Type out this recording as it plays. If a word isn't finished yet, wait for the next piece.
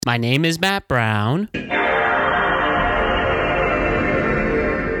My name is Matt Brown.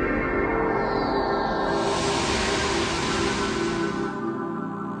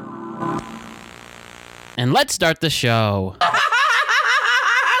 And let's start the show. Look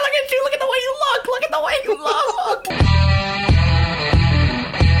at you, look at the way you look, look at the way you look.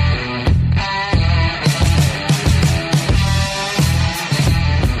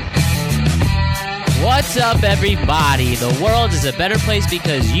 What's up, everybody? The world is a better place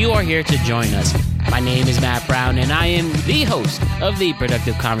because you are here to join us. My name is Matt Brown, and I am the host of the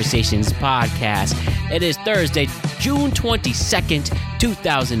Productive Conversations podcast. It is Thursday, June 22nd,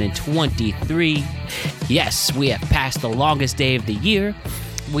 2023. Yes, we have passed the longest day of the year.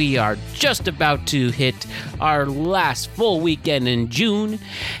 We are just about to hit our last full weekend in June,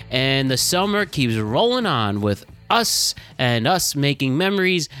 and the summer keeps rolling on with us making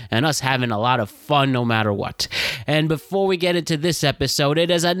memories and us having a lot of fun no matter what. And before we get into this episode, it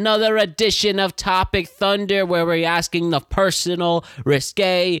is another edition of Topic Thunder where we're asking the personal,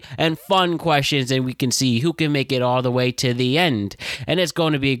 risque, and fun questions, and we can see who can make it all the way to the end. And it's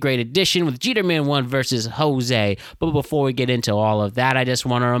going to be a great edition with Jeterman 1 versus Jose. But before we get into all of that, I just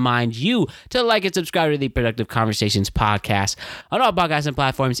want to remind you to like and subscribe to the Productive Conversations podcast on all podcasting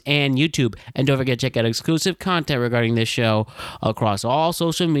platforms and YouTube. And don't forget to check out exclusive content regarding this show across all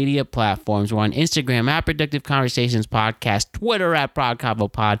social media platforms. We're on Instagram at Productive Conversations Podcast, Twitter at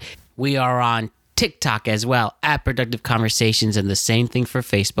ProdConvoPod. We are on TikTok as well at Productive Conversations, and the same thing for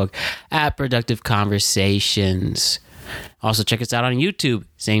Facebook at Productive Conversations. Also, check us out on YouTube.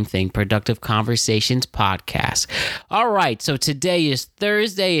 Same thing, Productive Conversations Podcast. All right, so today is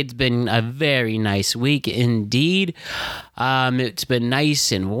Thursday. It's been a very nice week indeed. It's been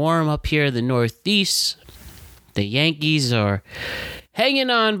nice and warm up here in the Northeast. The Yankees are hanging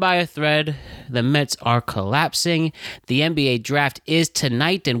on by a thread. The Mets are collapsing. The NBA draft is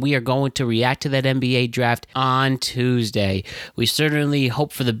tonight, and we are going to react to that NBA draft on Tuesday. We certainly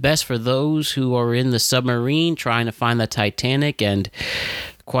hope for the best for those who are in the submarine trying to find the Titanic, and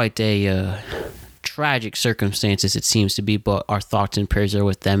quite a tragic circumstances it seems to be, but our thoughts and prayers are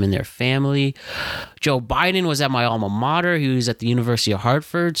with them and their family. Joe Biden was at my alma mater. He was at the University of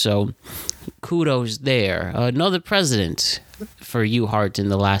Hartford, so kudos there. Another president for you Hart in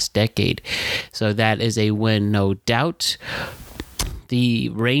the last decade, so that is a win, no doubt. The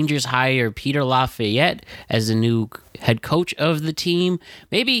Rangers hire Peter Lafayette as the new head coach of the team.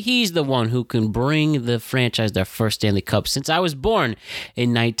 Maybe he's the one who can bring the franchise their first Stanley Cup since I was born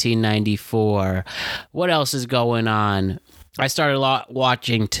in 1994. What else is going on? I started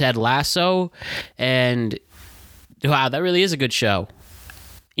watching Ted Lasso, and wow, that really is a good show.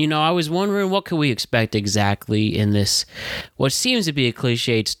 You know, I was wondering what could we expect exactly in this, what seems to be a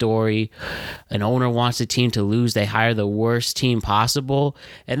cliched story. An owner wants the team to lose. They hire the worst team possible.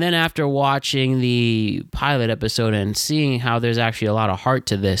 And then after watching the pilot episode and seeing how there's actually a lot of heart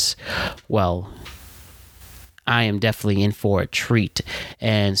to this, well, I am definitely in for a treat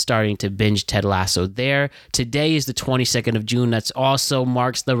and starting to binge Ted Lasso there. Today is the 22nd of June. That also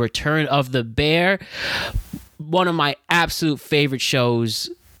marks the return of The Bear, one of my absolute favorite shows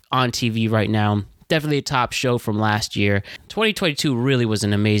on TV right now. Definitely a top show from last year. 2022 really was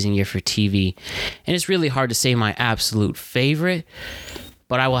an amazing year for TV, and it's really hard to say my absolute favorite,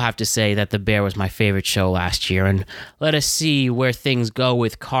 but I will have to say that The Bear was my favorite show last year. And let us see where things go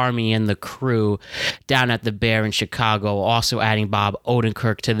with Carmy and the crew down at The Bear in Chicago, also adding Bob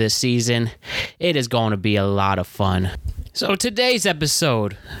Odenkirk to this season. It is going to be a lot of fun. So today's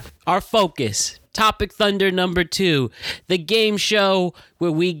episode, our focus, Topic Thunder number 2, the game show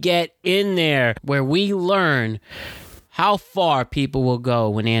where we get in there, where we learn how far people will go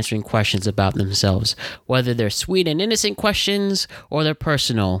when answering questions about themselves, whether they're sweet and innocent questions or they're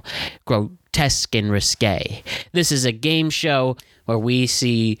personal, grotesque and risque. This is a game show where we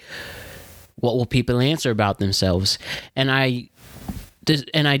see what will people answer about themselves, and I say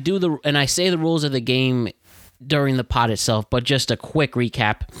the rules of the game during the pod itself, but just a quick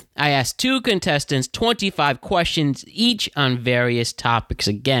recap. I asked 2 contestants 25 questions each on various topics.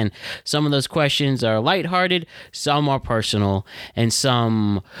 Again, some of those questions are lighthearted, some are personal, and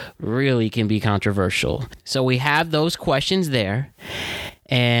some really can be controversial. So we have those questions there,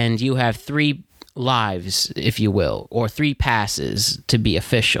 and you have 3 lives, if you will, or 3 passes to be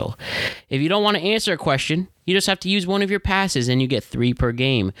official. If you don't want to answer a question, you just have to use one of your passes and you get 3 per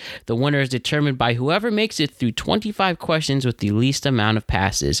game. The winner is determined by whoever makes it through 25 questions with the least amount of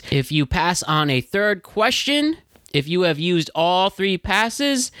passes. If you pass on a 3rd question, If you have used all 3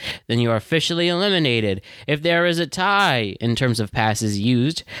 passes, then you are officially eliminated. If there is a tie in terms of passes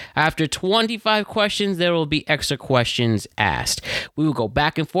used, after 25 questions, there will be extra questions asked. We will go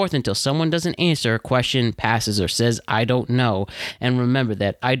back and forth until someone doesn't answer a question, passes, or says, I don't know. And remember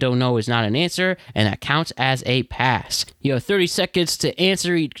that I don't know is not an answer, and that counts as a pass. You have 30 seconds to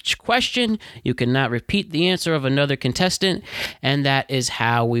answer each question. You cannot repeat the answer of another contestant, and that is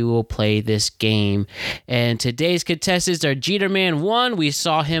how we will play this game. And today's contestants are Jeterman 1. We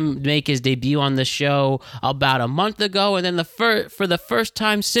saw him make his debut on the show about a month ago, and then for the first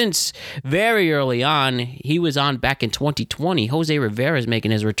time since very early on, he was on back in 2020. Jose Rivera is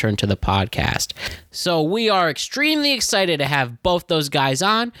making his return to the podcast. So we are extremely excited to have both those guys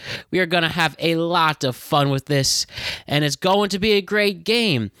on. We are going to have a lot of fun with this, and it's going to be a great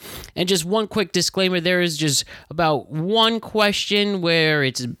game. And just one quick disclaimer, there is just about one question where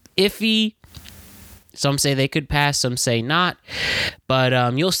it's iffy. Some say they could pass, some say not.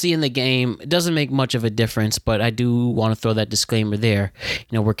 But you'll see in the game, it doesn't make much of a difference, but I do want to throw that disclaimer there.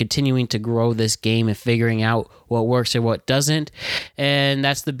 We're continuing to grow this game and figuring out what works or what doesn't. And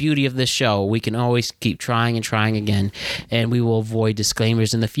that's the beauty of this show. We can always keep trying and trying again, and we will avoid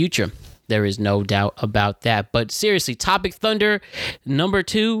disclaimers in the future. There is no doubt about that. But seriously, Topic Thunder number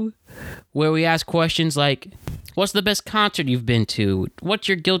 2, where we ask questions like, what's the best concert you've been to? What's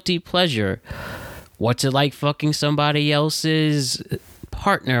your guilty pleasure? What's it like fucking somebody else's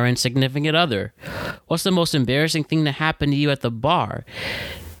partner and significant other? What's the most embarrassing thing that happened to you at the bar?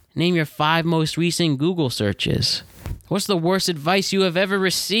 Name your 5 most recent Google searches. What's the worst advice you have ever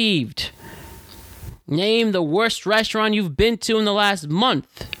received? Name the worst restaurant you've been to in the last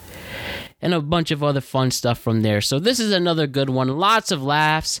month. And a bunch of other fun stuff from there. So this is another good one. Lots of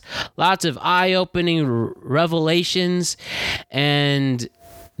laughs, lots of eye-opening revelations, and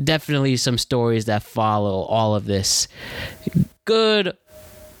definitely some stories that follow all of this. Good,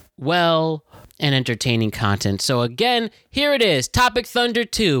 well, and entertaining content. So again, here it is. Topic Thunder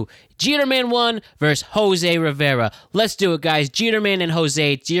 2. Jeterman 1 versus Jose Rivera. Let's do it, guys. Jeterman and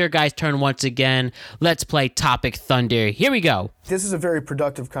Jose, it's your guys' turn once again. Let's play Topic Thunder. Here we go. This is a very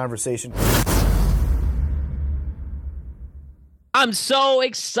productive conversation. I'm so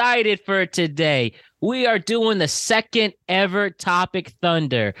excited for today. We are doing the second ever Topic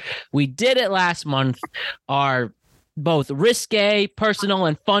Thunder. We did it last month. Our both risque, personal,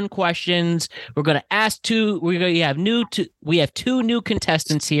 and fun questions. We're going to ask we have 2 new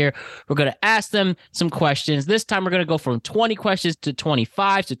contestants here. We're going to ask them some questions. This time we're going to go from 20 questions to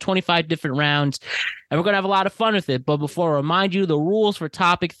 25, so 25 different rounds. And we're going to have a lot of fun with it. But before I remind you the rules for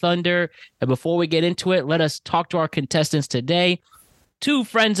Topic Thunder, and before we get into it, let us talk to our contestants today. 2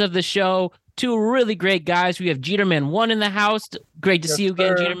 friends of the show, 2 really great guys. We have Jeterman 1 in the house. Great to see you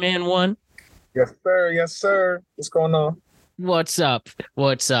again, Jeterman 1. Yes, sir. Yes, sir. What's going on? What's up?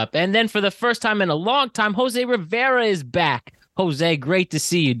 And then for the first time in a long time, Jose Rivera is back. Jose, great to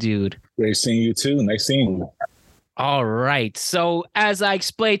see you, dude. Great seeing you, too. Nice seeing you. All right. So as I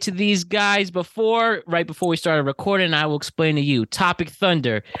explained to these guys right before we started recording, I will explain to you. Topic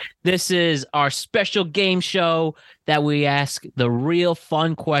Thunder. This is our special game show that we ask the real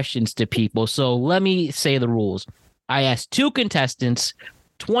fun questions to people. So let me say the rules. I ask 2 contestants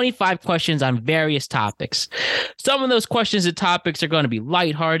 25 questions on various topics. Some of those questions and topics are going to be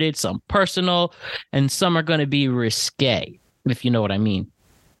lighthearted, some personal, and some are going to be risque, if you know what I mean.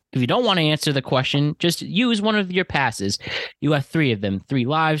 If you don't want to answer the question, just use one of your passes. You have 3 of them, 3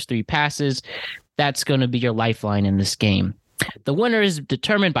 lives, 3 passes. That's going to be your lifeline in this game. The winner is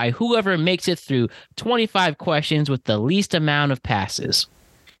determined by whoever makes it through 25 questions with the least amount of passes.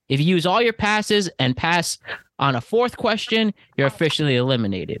 If you use all your passes and pass on a 4th question, you're officially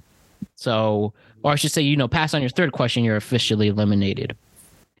eliminated. So, or I should say, pass on your 3rd question, you're officially eliminated.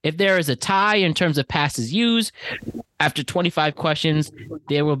 If there is a tie in terms of passes used, after 25 questions,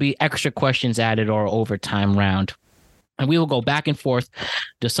 there will be extra questions added or overtime round. And we will go back and forth.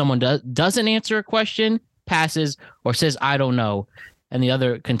 If someone doesn't answer a question, passes, or says, I don't know, and the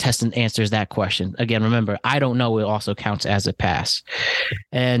other contestant answers that question. Again, remember, I don't know, it also counts as a pass.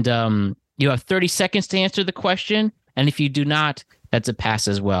 And you have 30 seconds to answer the question. And if you do not, that's a pass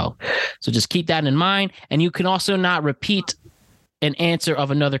as well. So just keep that in mind. And you can also not repeat an answer of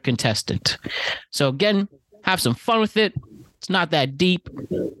another contestant. So again, have some fun with it. It's not that deep.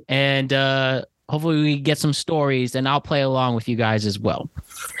 And hopefully we get some stories, and I'll play along with you guys as well.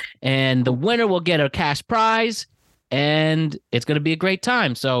 And the winner will get a cash prize, and it's going to be a great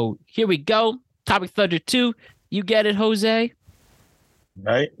time. So here we go. Topic Thunder 2. You get it, Jose?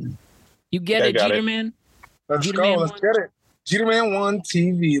 Right. You get it, Jeterman? Let's go. Let's get it. Jeterman 1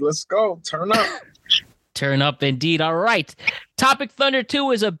 TV. Let's go. Turn up. Turn up indeed. All right. Topic Thunder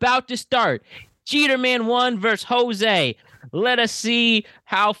 2 is about to start. Jeterman 1 versus Jose. Let us see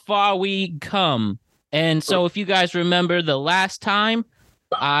how far we come. And so if you guys remember the last time,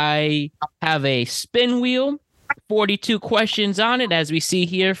 I have a spin wheel, 42 questions on it, as we see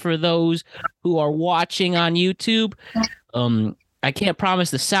here for those who are watching on YouTube. I can't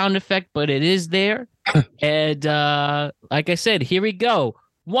promise the sound effect, but it is there. And like I said, here we go.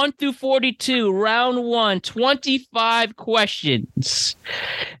 1 through 42, round 1, 25 questions.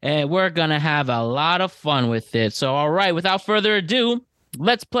 And we're going to have a lot of fun with it. So, all right, without further ado,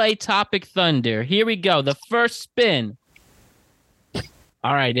 let's play Topic Thunder. Here we go. The first spin.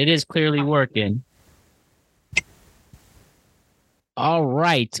 All right, it is clearly working. All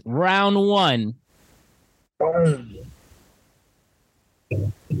right, round 1.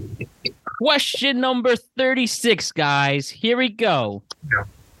 Question number 36, guys. Here we go.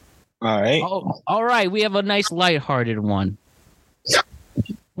 All right. Oh, all right, we have a nice lighthearted one.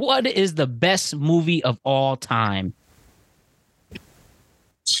 What is the best movie of all time?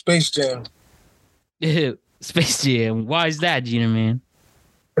 Space Jam. Space Jam. Why is that, Gina, man?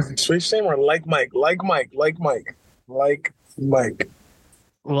 Space Jam or Like Mike? Like Mike. Like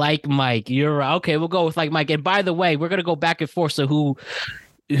Mike. You're right. Okay, we'll go with Like Mike. And by the way, we're gonna go back and forth. So who?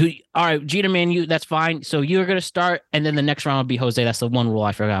 All right, Jeter man, you. That's fine. So you're gonna start, and then the next round will be Jose. That's the one rule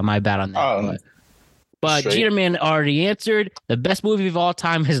I forgot. My bad on that. But Jeter man already answered. The best movie of all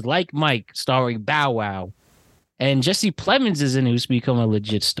time is Like Mike, starring Bow Wow, and Jesse Plemons is in it, who's become a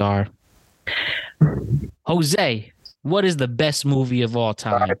legit star. Jose, what is the best movie of all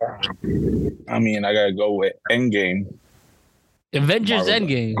time? I mean, I gotta go with Endgame. Avengers Marvel.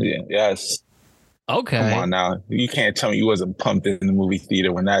 Endgame. Yeah, yes. Okay. Come on now. You can't tell me you wasn't pumped in the movie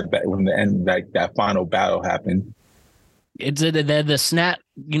theater when that final battle happened. It's the snap,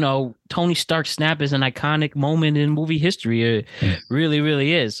 Tony Stark snap is an iconic moment in movie history. It really,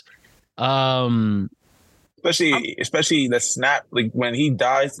 really is. Especially the snap, like when he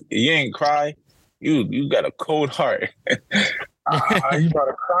dies, you ain't cry. You got a cold heart. You got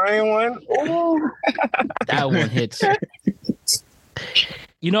a crying one? Ooh. That one hits.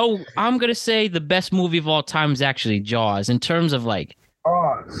 I'm gonna say the best movie of all time is actually Jaws. In terms of how,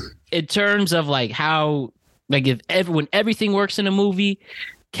 when everything works in a movie,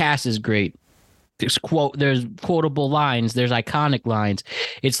 cast is great. There's quotable lines. There's iconic lines.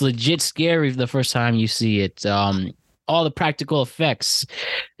 It's legit scary the first time you see it. All the practical effects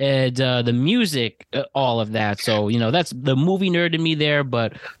and the music, all of that. So, that's the movie nerd in me there,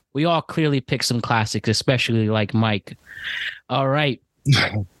 but we all clearly picked some classics, especially Like Mike. All right.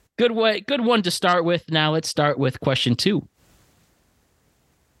 Good one to start with. Now let's start with question 2.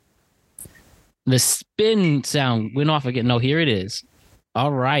 The spin sound went off again. No, here it is.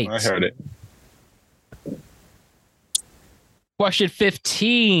 All right. I heard it. Question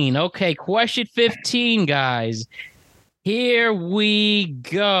 15. Okay, question 15, guys. Here we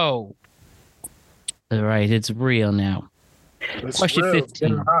go. All right, it's real now. Question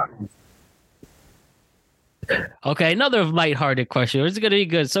 15. Okay, another lighthearted question. It's going to be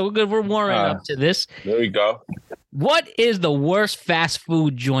good. So we're warming up to this. There we go. What is the worst fast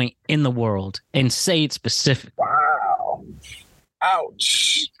food joint in the world? And say it specific. Wow.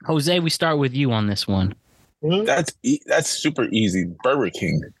 Ouch. Jose, we start with you on this one. That's super easy. Burger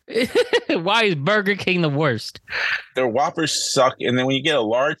King. Why is Burger King the worst? Their Whoppers suck, and then when you get a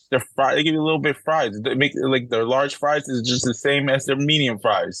large, they're fried. They give you a little bit of fries. They make their large fries is just the same as their medium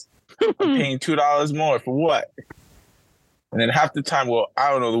fries. I'm paying $2 more for what? And then half the time,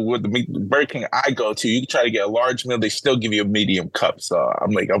 I don't know what the Burger King I go to. You try to get a large meal, they still give you a medium cup. So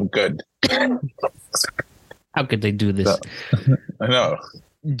I'm good. How could they do this? So, I know.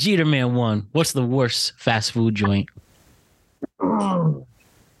 Jeterman 1. What's the worst fast food joint?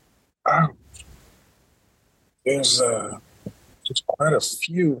 There's quite a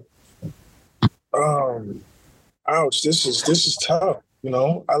few. Ouch. This is tough.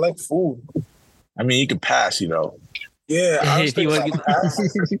 I like food. I mean, you can pass. Yeah, I was thinking about passing.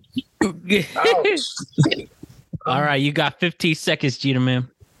 Ouch. All right, you got 15 seconds, Jeterman.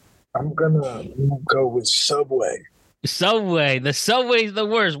 I'm gonna go with Subway. Subway. The Subway's the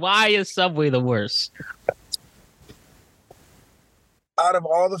worst. Why is Subway the worst? Out of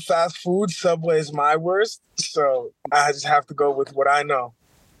all the fast food, Subway is my worst. So I just have to go with what I know.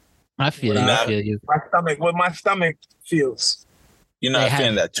 I feel you. What my stomach feels. You're not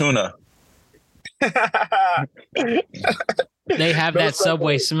feeling that tuna. They have that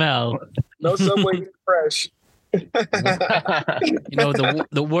Subway smell. No Subway fresh. The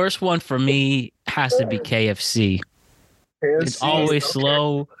worst one for me has to be KFC. It's always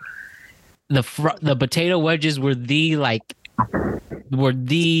slow. the potato wedges were the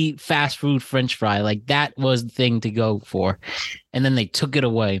fast food French fry. Like that was the thing to go for, and then they took it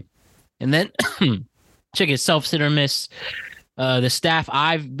away, and then chicken self hit or miss. The staff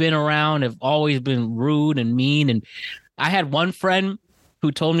I've been around have always been rude and mean, and I had one friend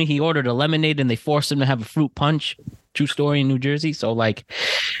who told me he ordered a lemonade and they forced him to have a fruit punch. True story in New Jersey. So like,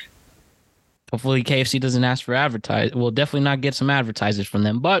 hopefully KFC doesn't ask for advertise. We'll definitely not get some advertisers from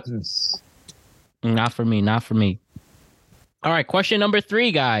them, but not for me. Not for me. All right, question number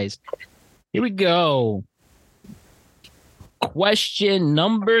 3, guys. Here we go. Question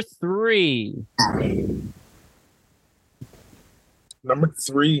number 3. Number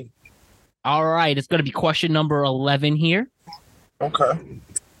 3. All right, it's going to be question number 11 here. Okay.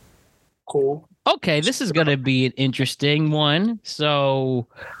 Cool. Okay, this is going to be an interesting one. So,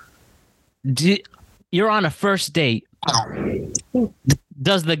 you're on a first date.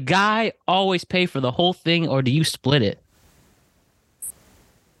 Does the guy always pay for the whole thing, or do you split it?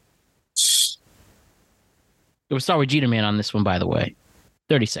 We'll start with Jeter Man on this one, by the way.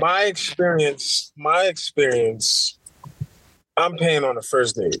 30 seconds. My experience, I'm paying on the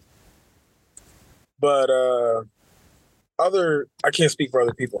first date. But I can't speak for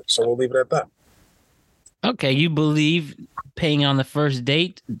other people, so we'll leave it at that. Okay, you believe paying on the first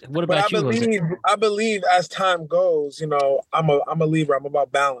date? What about you? I believe as time goes, you know, I'm a Libra. I'm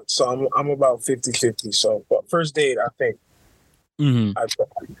about balance, so I'm about 50-50. So, but first date, I think. Mm-hmm.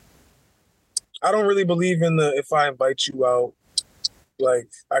 I don't really believe in the if I invite you out, like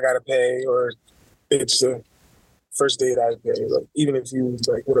I gotta pay, or it's the first date I pay. Like even if you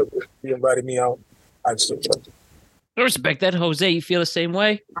like whatever, you invited me out, I'd still pay. I respect that, Jose. You feel the same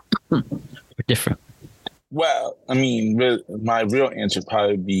way? Or different? Well, I mean, my real answer would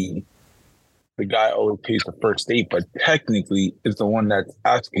probably be the guy always pays the first date, but technically it's the one that's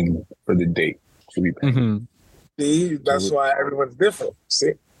asking for the date to be paid. Mm-hmm. See, that's why everyone's different.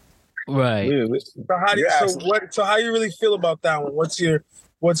 See, right? So how do you, so how you really feel about that one? What's your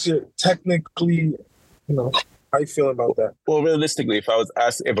technically, you know, how you feeling about that? Well, realistically, if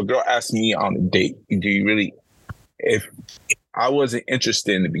a girl asked me on a date, do you really? If I wasn't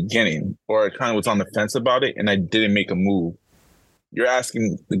interested in the beginning, or I kind of was on the fence about it, and I didn't make a move, you're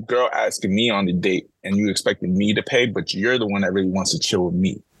asking the girl asking me on the date, and you expected me to pay, but you're the one that really wants to chill with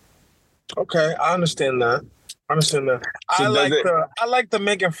me. Okay, I understand that. So I like the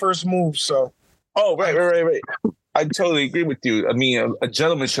making first move. So. Oh, right. I totally agree with you. I mean, a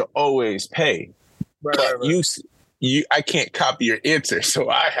gentleman should always pay. Right. You, I can't copy your answer,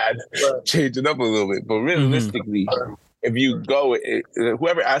 so I had to change it up a little bit. But realistically, if you go,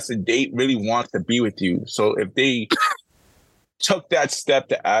 whoever asks a date really wants to be with you. So if they took that step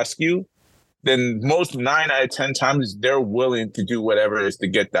to ask you, then most 9 out of 10 times they're willing to do whatever it is to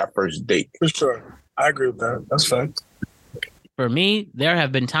get that first date. For sure, I agree with that. That's fine. For me, there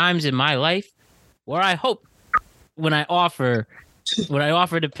have been times in my life where I hope when I offer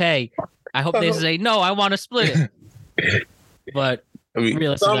to pay, I hope they say no. I want to split it. But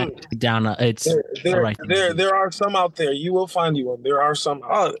realistically, there are some out there. You will find you one. There are some.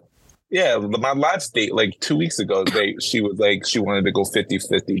 Yeah. My last date, like 2 weeks ago, she was like, she wanted to go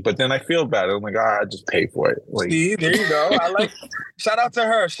 50-50. But then I feel bad. I'm like, I just pay for it. Like, see, there you go. I like. Shout out to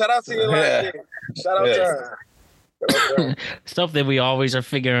her. Shout out to your last date. Shout out to her. Stuff that we always are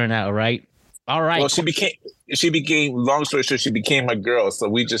figuring out, right? All right. Well, she became, long story short, she became my girl. So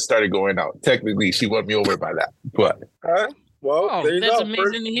we just started going out. Technically, she won me over by that. But well, there you that's go.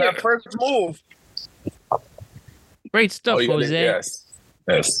 Amazing to hear. That first move. Great stuff, Jose.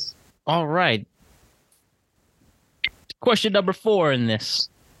 Yes. All right. Question number 4 in this.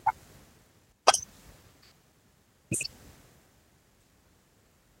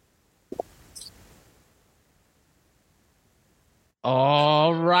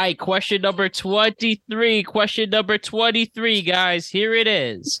 All right, question number 23. Question number 23, guys. Here it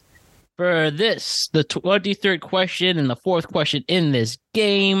is. For this, the 23rd question and the 4th question in this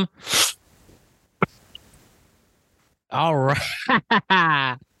game. All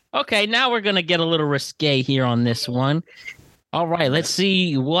right. Okay, now we're going to get a little risque here on this one. All right, let's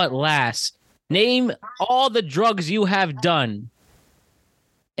see what lasts. Name all the drugs you have done.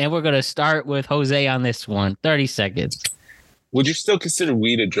 And we're going to start with Jose on this one. 30 seconds. Would you still consider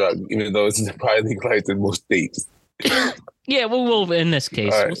weed a drug, even though it's probably legalized in most states? Yeah, we'll in this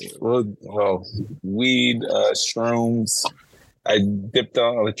case. All right. Well, weed, shrooms. I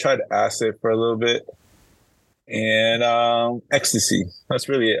tried acid for a little bit. And ecstasy. That's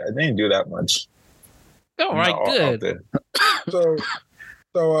really it. I didn't do that much. All right, good.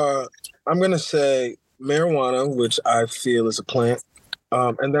 So I'm going to say marijuana, which I feel is a plant.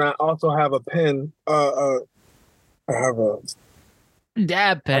 And then I also have a pen. I have a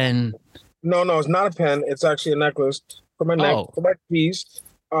Dab pen. no, it's not a pen. It's actually a necklace for my neck, for my keys.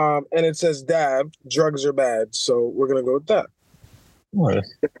 And it says dab, drugs are bad. So we're gonna go with that.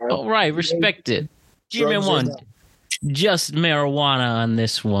 All right, respect it. G-Man 1. Just marijuana on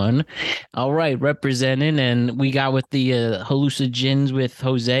this one. All right, representing, and we got with the hallucinogens with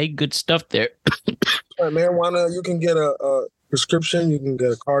Jose. Good stuff there. Marijuana, you can get a prescription. You can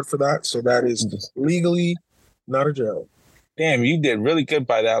get a card for that. So that is legally not a drug. Damn, you did really good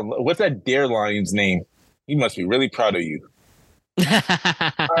by that. What's that Dare Lion's name? He must be really proud of you. I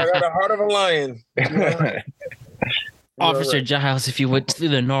got a heart of a lion. Officer right. Giles, if you went through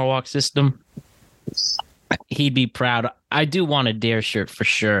the Norwalk system, he'd be proud. I do want a Dare shirt for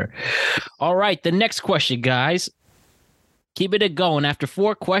sure. All right, the next question, guys. Keep it going. After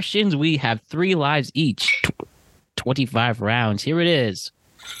 4 questions, we have 3 lives each. 25 rounds. Here it is.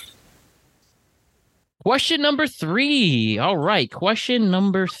 Question number 3. All right, question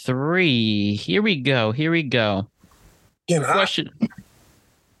number 3. Here we go.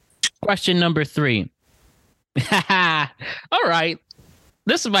 Question number 3. All right.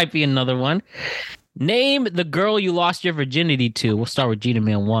 This might be another one. Name the girl you lost your virginity to. We'll start with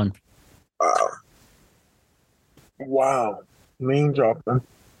G-Man 1. Wow. Name dropping.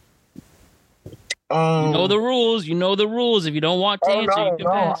 You know the rules. If you don't want to answer, you can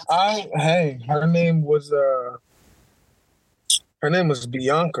pass. Her name was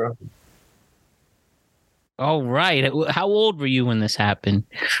Bianca. All right. How old were you when this happened?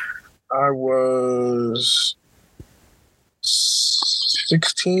 I was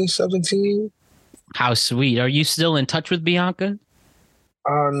 16, 17. How sweet. Are you still in touch with Bianca?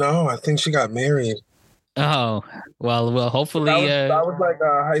 No, I think she got married. Oh, well, hopefully. That was like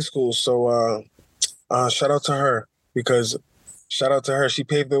high school. So shout out to her she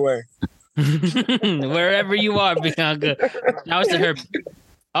paved the way. Wherever you are, Bianca. Shout out to her.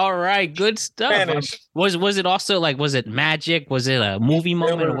 All right, good stuff. Was it also was it magic? Was it a movie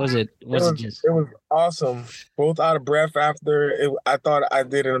moment, or was it just? It was awesome. Both out of breath after. I thought I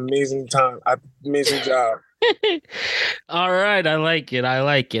did an amazing job. All right, I like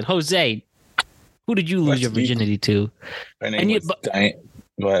it. Jose, who did you lose your virginity to? My name was Diana.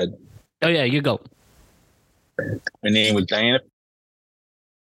 Go ahead. Oh yeah, you go. My name was Diana.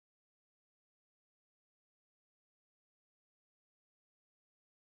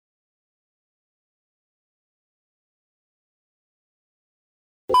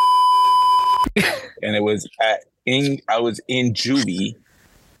 And it was I was in juvie,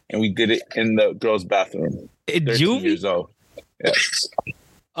 and we did it in the girls' bathroom. In juvie? Years old. Yes.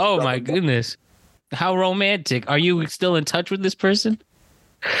 Oh my goodness. How romantic. Are you still in touch with this person?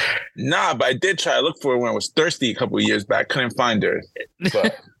 Nah, but I did try to look for her when I was thirsty a couple of years back. Couldn't find her.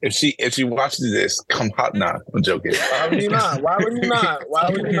 But if she watches this, come hot. Nah, I'm joking. Why would you not? Why would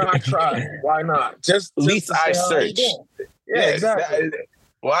you not try? Why not? Just at least I search. Yeah, exactly.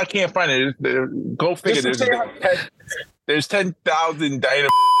 Well, I can't find it. Go figure. There's 10,000 Diana.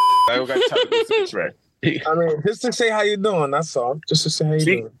 I don't got time to search, right? I mean, just to say how you doing. That's all. Just to say how you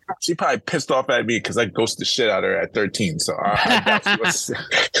doing. She probably pissed off at me because I ghosted the shit out of her at 13. So I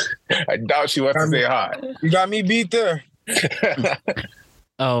doubt she wants to say hi. You got me beat there.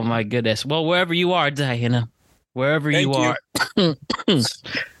 Oh my goodness. Well, wherever you are, Diana, wherever you are.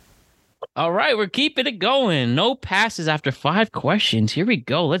 All right, we're keeping it going. No passes after 5 questions. Here we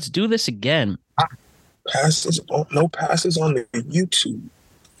go. Let's do this again. No passes on the YouTube.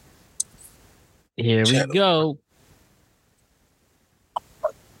 Here we go.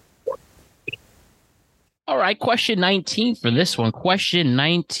 All right, question 19 for this one. Question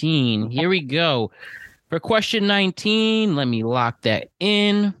 19. Here we go. For question 19, let me lock that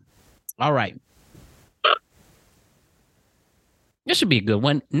in. All right. This should be a good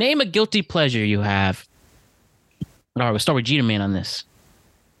one. Name a guilty pleasure you have. All right, we'll start with Jeter Man on this.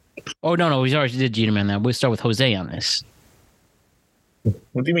 Oh, no, we already did Jeter Man now. We'll start with Jose on this.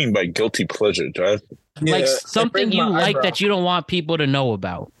 What do you mean by guilty pleasure, Drive? Like something you like that you don't want people to know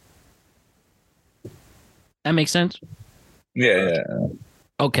about. That makes sense? Yeah.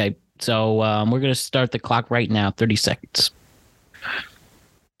 Okay, so we're going to start the clock right now. 30 seconds.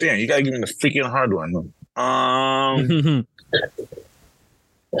 Damn, you got to give me the freaking hard one.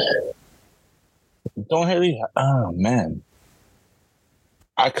 Don't really. Oh, man.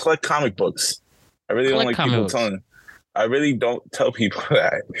 I collect comic books. I really don't like people telling. I really don't tell people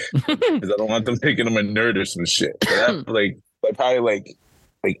that because I don't want them thinking I'm a nerd or some shit. But like probably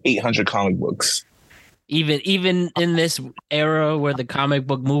 800 comic books. Even in this era where the comic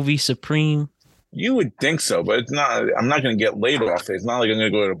book movie supreme. You would think so, but it's not. I'm not going to get laid off it. It's not like I'm going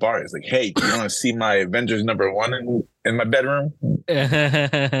to go to the bar. It's like, hey, do you want to see my Avengers #1 in my bedroom?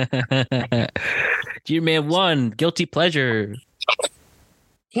 Jeter Man 1, guilty pleasure.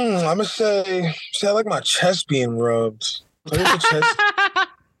 I'm gonna say I like my chest being rubbed. I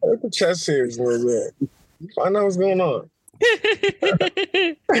like the chest hairs a little bit. Find out what's going on. I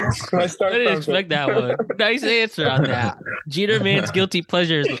didn't expect that one. Nice answer on that. Jeter Man's guilty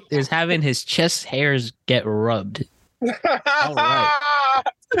pleasure is having his chest hairs get rubbed. All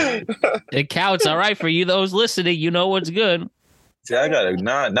right. It counts. All right. For you, those listening, you know what's good. See, I got to,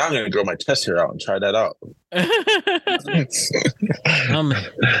 now I'm going to grow my chest hair out and try that out.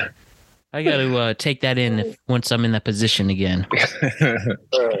 I got to take that in once I'm in that position again.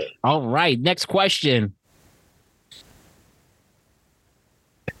 All right. Next question.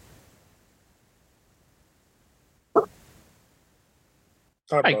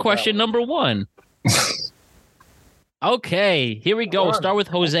 All right, question number 1. Okay, here we go. We'll start with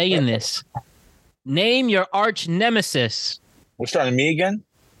Jose in this. Name your arch nemesis. We're starting me again?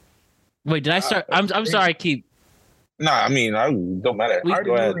 Wait, did I start? I'm sorry, Keith. No, I mean, I don't matter. I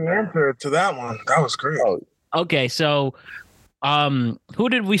already knew the answer to that one. That was great. Oh. Okay, so who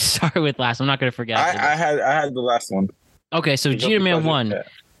did we start with last? I'm not gonna forget. I had the last one. Okay, so Jeter Man 1. Yeah.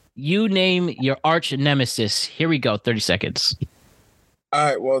 You name your arch nemesis. Here we go. 30 seconds. All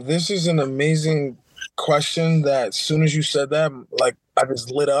right. Well, this is an amazing question that as soon as you said that, like I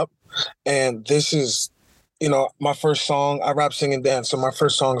just lit up. And this is, my first song. I rap, sing, and dance. So my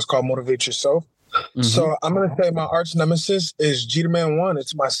first song is called Motivate Yourself. Mm-hmm. So I'm going to say my arch nemesis is Jeter Man 1.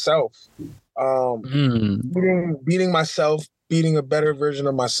 It's myself. Beating myself, beating a better version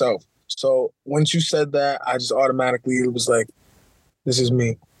of myself. So once you said that, I just automatically, it was like, this is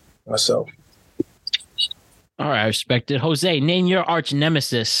me, myself. All right, I respect it. Jose, name your arch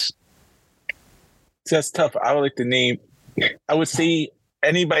nemesis. That's tough. I would like to name, I would say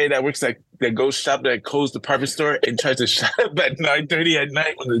anybody that works that goes shop at Kohl's department store and tries to shop at 9:30 at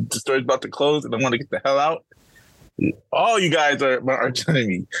night when the store's about to close and I want to get the hell out. All you guys are my arch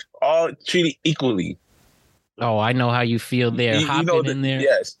enemy. All treated equally. Oh, I know how you feel there. Hopping in there.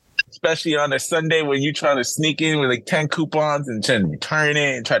 Yes. Especially on a Sunday when you're trying to sneak in with like 10 coupons and trying to return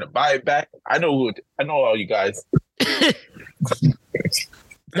it and try to buy it back. I know all you guys.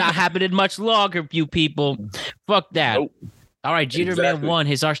 Not happening much longer, you people. Fuck that. Nope. All right, Jeter Man 1,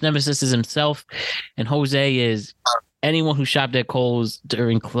 his arch nemesis is himself, and Jose is anyone who shopped at Kohl's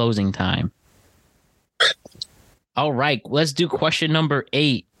during closing time. All right, let's do question number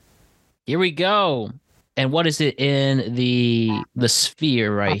 8. Here we go. And what is it in the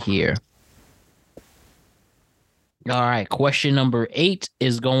sphere right here? All right, question number 8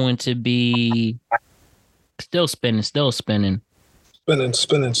 is going to be still spinning. Spinning.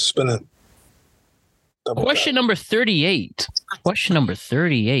 Question number 38. Question number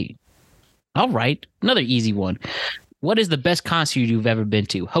 38. All right, another easy one. What is the best concert you've ever been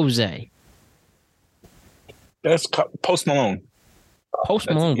to, Jose? That's Post Malone. Post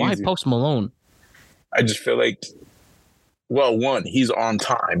Malone. Why Post Malone? I just feel like, well, 1, he's on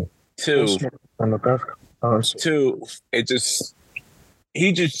time. 2,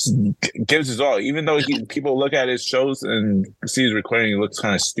 he just gives his all. Even though people look at his shows and see his recording, he looks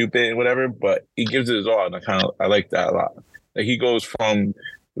kind of stupid and whatever, but he gives it his all, and I like that a lot. Like he goes from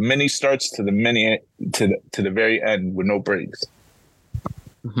the mini starts to the to the very end with no breaks.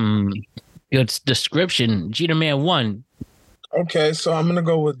 Good description, Jeter Man 1. Okay, so I'm gonna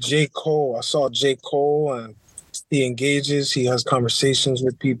go with J. Cole. I saw J. Cole, and he engages. He has conversations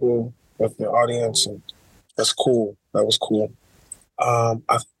with people, with the audience, and that's cool. That was cool.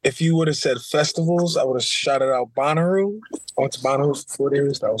 If you would have said festivals, I would have shouted out Bonnaroo. I went to Bonnaroo for 4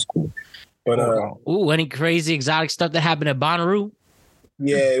 days. That was cool. But any crazy exotic stuff that happened at Bonnaroo?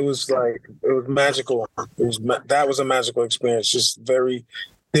 Yeah, it was magical. That was a magical experience. Just very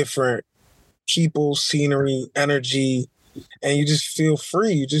different people, scenery, energy. And you just feel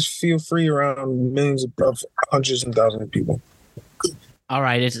free. You just feel free around millions of hundreds and thousands of people. All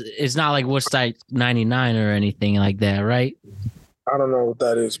right. It's not like Woodstock 99 or anything like that, right? I don't know what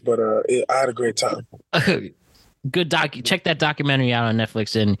that is, but I had a great time. Good check that documentary out on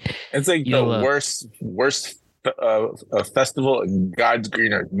Netflix. And it's like the worst festival in God's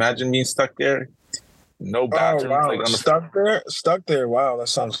green earth. Imagine being stuck there. No bathrooms. Oh, wow. Stuck there. Wow, that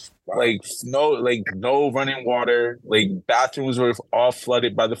sounds like no running water. Like bathrooms were all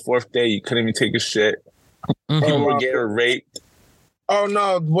flooded by the 4th day. You couldn't even take a shit. People were getting raped. Oh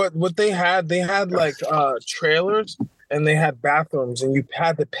no! What they had like trailers, and they had bathrooms, and you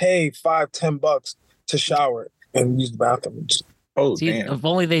had to pay $5-10 to shower and use the bathrooms. Oh, See, damn. if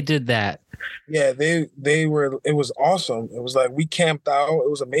only they did that. Yeah, they were. It was awesome. It was like we camped out. It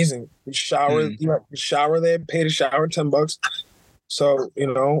was amazing. We showered. We shower there. Paid a shower $10. So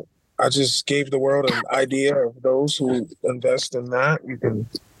I just gave the world an idea of those who invest in that. You can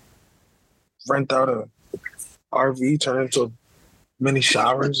rent out a RV, turn it into many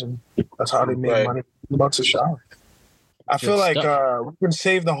showers, and that's how they make Right. money. $10 a shower. I feel like we can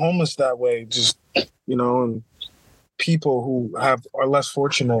save the homeless that way. Just and people who are less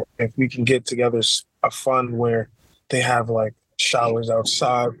fortunate, if we can get together a fund where they have like showers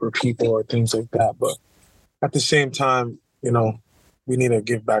outside for people or things like that. But at the same time, we need to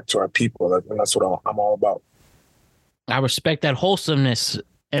give back to our people, and that's what I'm all about. I respect that wholesomeness.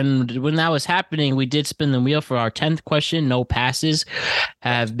 And when that was happening, we did spin the wheel for our 10th question. No passes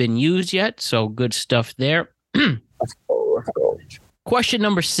have been used yet, so good stuff there. Let's go. Question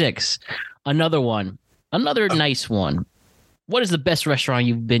number 6. Another one. Another nice one. What is the best restaurant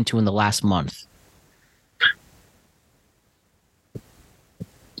you've been to in the last month?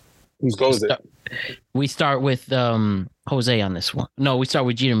 Who goes it? We start with Jose on this one. No, we start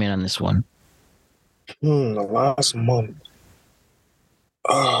with Jeter Man on this one. The last month.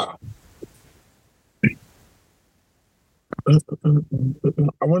 I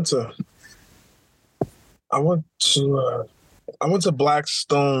went to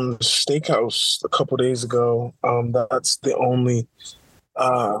Blackstone Steakhouse a couple days ago. That's the only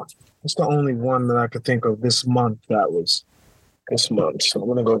one that I could think of this month. That was this month. So I'm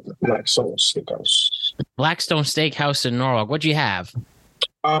gonna go to Blackstone Steakhouse. Blackstone Steakhouse in Norwalk. What'd you have?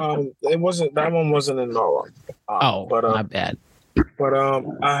 That one wasn't in Norwalk. My bad. But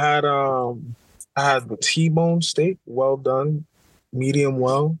I had the T-bone steak, well done, medium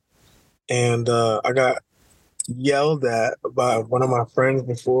well, and I got yelled at by one of my friends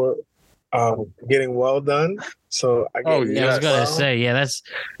before getting well done. So I I was gonna say,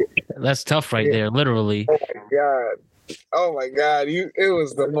 that's tough right there, literally. Oh my god! It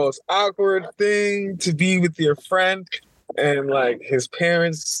was the most awkward thing to be with your friend and like his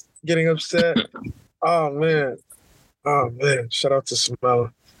parents getting upset. Oh man! Shout out to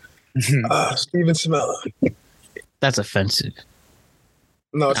Smella. Steven Smella. That's offensive.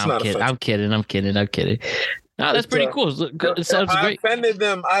 No, it's not offensive. I'm kidding. No, that's pretty cool. It sounds great.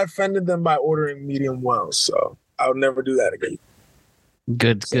 I offended them by ordering medium well, so I'll never do that again.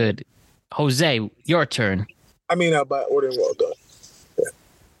 Good. Jose, your turn. I mean, by ordering well done. Yeah.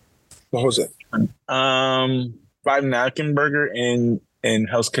 Well, Jose. 5 Napkin Burger in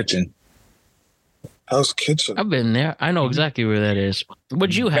Hell's Kitchen. Hell's Kitchen. I've been there. I know exactly where that is.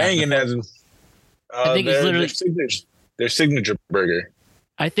 What'd you have? Banging as I think it's literally their signature burger.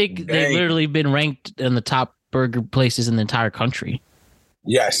 I think they've literally been ranked in the top burger places in the entire country.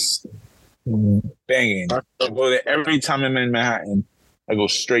 Yes. Banging. I go there every time I'm in Manhattan. I go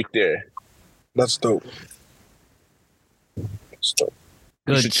straight there. That's dope.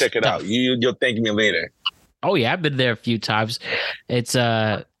 You should check it out. You'll thank me later. Oh yeah, I've been there a few times. It's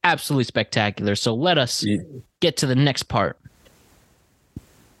absolutely spectacular. So let us get to the next part.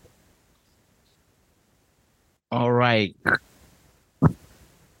 All right.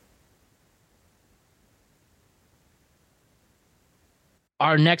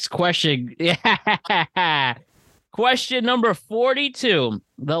 Our next question. Question number 42.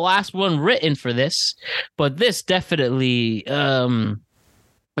 The last one written for this, but this definitely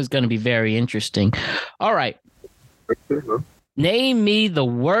is going to be very interesting. All right. Name me the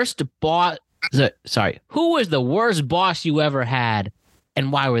worst boss. Sorry. Who was the worst boss you ever had,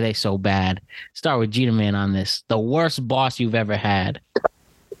 and why were they so bad? Start with Jeter Man on this. The worst boss you've ever had.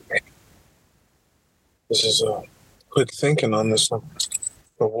 This is quick thinking on this one.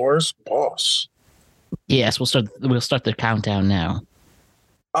 The worst boss. Yes, we'll start the countdown now.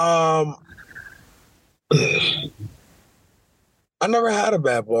 I never had a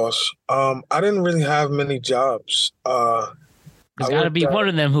bad boss. I didn't really have many jobs. There's got to be one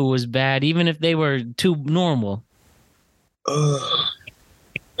of them who was bad, even if they were too normal. That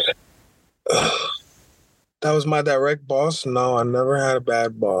was my direct boss. No, I never had a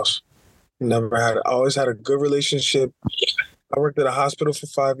bad boss. I always had a good relationship. I worked at a hospital for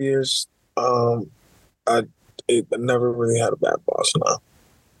 5 years. I never really had a bad boss. No,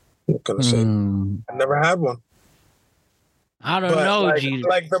 I'm gonna say I never had one. I don't know,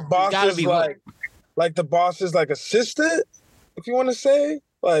 like the boss is like the boss is like assistant, if you want to say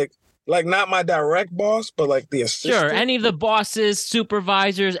like not my direct boss, but like the assistant. Sure, any of the bosses,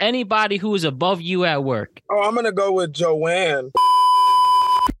 supervisors, anybody who is above you at work. Oh, I'm gonna go with Joanne.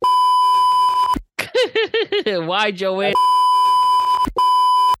 Why Joanne?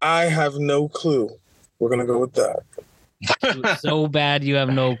 I have no clue. We're gonna go with that. So bad you have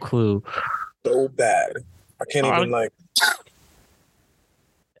no clue. So bad. I can't even like.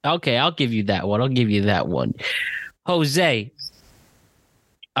 Okay, I'll give you that one. Jose.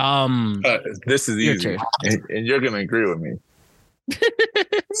 This is Your easy, turn. and you're gonna agree with me.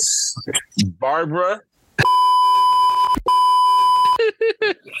 Barbara,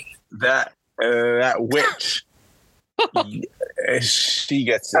 that witch, she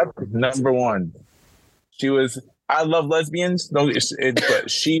gets it. Number one. She was. I love lesbians, but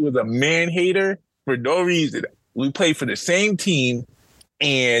she was a man hater for no reason. We played for the same team,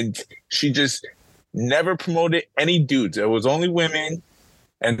 and she just never promoted any dudes. It was only women.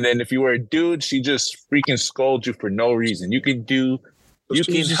 And then if you were a dude, she just freaking scolded you for no reason. You can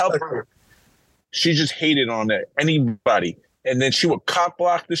help her. She just hated on anybody. And then she would cock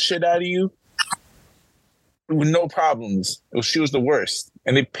block the shit out of you with no problems. She was the worst.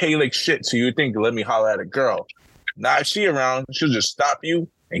 And they pay like shit, so you would think, let me holler at a girl. Now if she around, she'll just stop you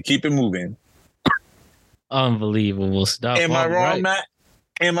and keep it moving. Unbelievable stuff. Am I wrong, Matt?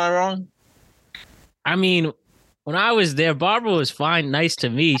 Am I wrong? I mean, when I was there, Barbara was fine, nice to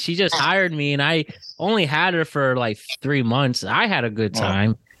me. She just hired me, and I only had her for like 3 months. I had a good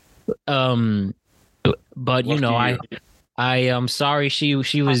time. But you know, I am sorry she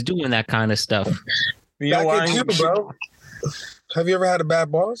was doing that kind of stuff. You know why? You, bro. Have you ever had a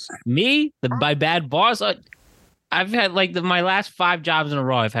bad boss? Me? My bad boss? I've had like my last 5 jobs in a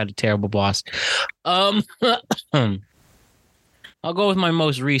row. I've had a terrible boss. I'll go with my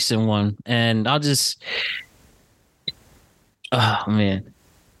most recent one, and I'll just. Oh man.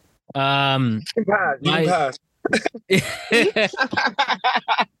 Pass.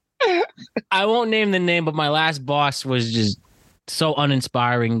 I won't name the name, but my last boss was just so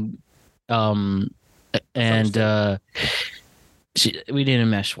uninspiring. And we didn't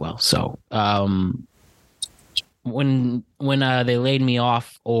mesh well. So when they laid me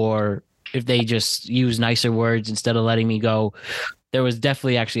off, or if they just used nicer words instead of letting me go, there was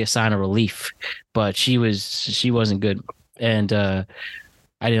definitely actually a sign of relief. But she wasn't good. And I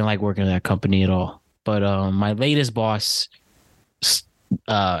didn't like working at that company at all. But my latest boss,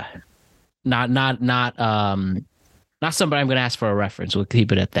 not somebody I'm gonna ask for a reference. We'll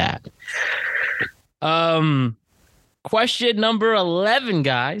keep it at that. Question number 11,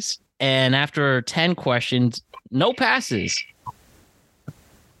 guys. And after 10 questions, no passes.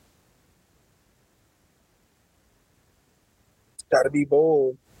 Gotta be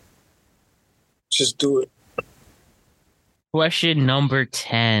bold. Just do it. Question number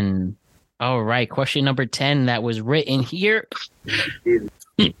 10. All right. Question number 10 that was written here.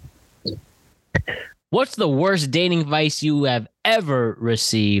 What's the worst dating advice you have ever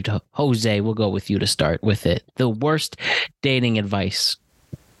received? Jose, we'll go with you to start with it. The worst dating advice.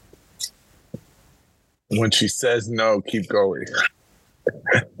 When she says no, keep going.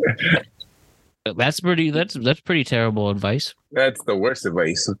 That's pretty terrible advice. That's the worst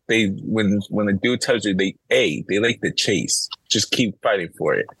advice. When a dude tells you they like to chase. Just keep fighting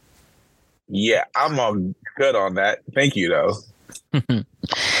for it. Yeah, I'm all good on that. Thank you, though.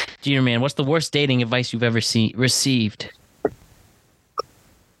 Junior Man, what's the worst dating advice you've ever received? Received.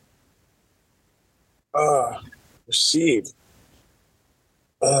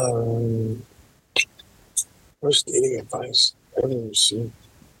 Worst dating advice I ever received.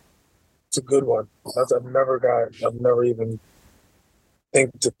 It's a good one. I've never even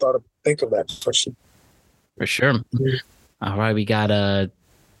think of that question. For sure. All right, we got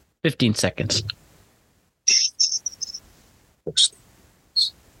 15 seconds.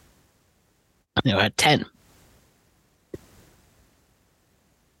 No, at 10.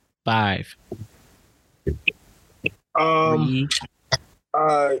 5. 3.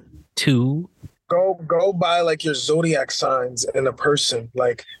 2. Go by like your zodiac signs in a person,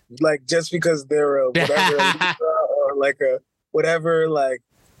 like just because they're a whatever or like a whatever, like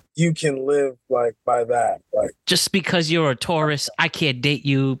you can live like by that. Like just because you're a Taurus, I can't date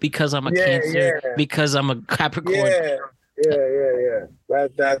you because I'm a Cancer, because I'm a Capricorn. Yeah.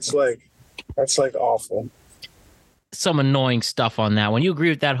 That's like awful. Some annoying stuff on that one. You agree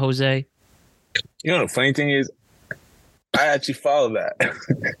with that, Jose? You know the funny thing is, I actually follow that.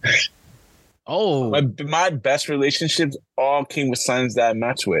 Oh, my best relationships all came with signs that I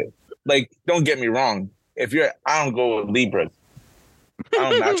match with. Like, don't get me wrong. I don't go with Libras. I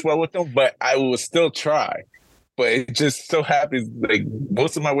don't match well with them, but I will still try. But it just so happens, like,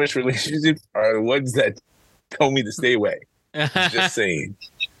 most of my worst relationships are the ones that told me to stay away. Just saying.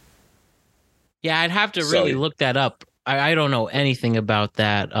 Yeah, I'd have to really look that up. I don't know anything about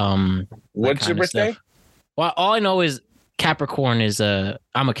that. What's your birthday? Well, all I know is Capricorn is I'm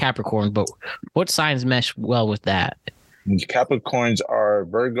a Capricorn, but what signs mesh well with that? Capricorns are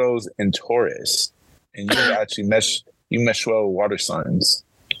Virgos and Taurus, and you actually mesh well with water signs.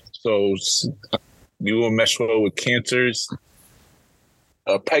 So you will mesh well with Cancers,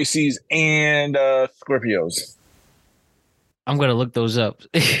 Pisces, and Scorpios. I'm gonna look those up.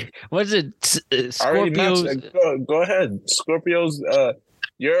 What is it? Scorpios. Go ahead, Scorpios.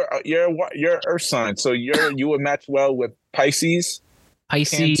 You're Earth sign, so you would match well with Pisces,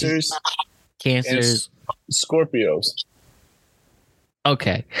 Cancers, and Scorpios.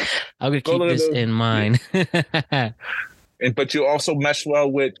 Okay, I'm gonna keep this in mind. But you also mesh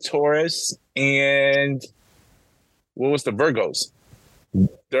well with Taurus and what was the Virgos?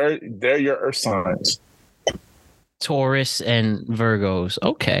 They're your Earth signs. Taurus and Virgos.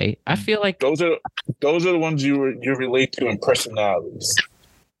 Okay, I feel like those are the ones you relate to in personalities.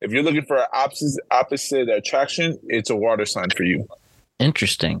 If you're looking for an opposite attraction, it's a water sign for you.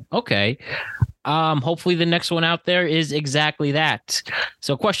 Interesting. Okay. Hopefully the next one out there is exactly that.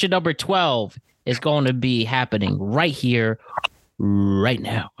 So question number 12 is going to be happening right here, right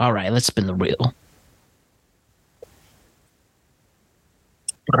now. All right, let's spin the wheel.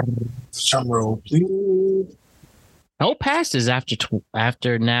 Drum roll, please. No passes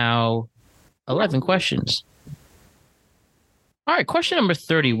after now 11 questions. All right, question number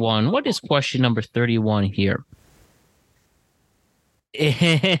 31. What is question number 31 here?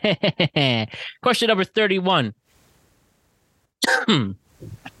 Question number 31.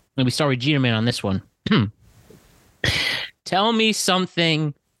 Let me start with Jeter Man on this one. Tell me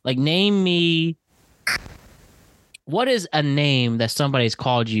something, like name me. What is a name that somebody's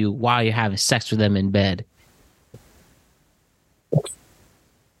called you while you're having sex with them in bed?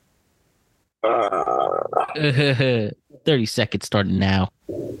 30 seconds starting now.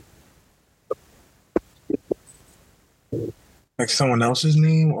 Like someone else's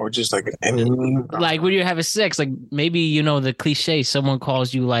name or just like any name? Like when you're having sex, like maybe, you know, the cliche, someone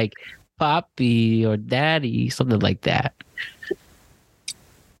calls you like Poppy or Daddy, something like that.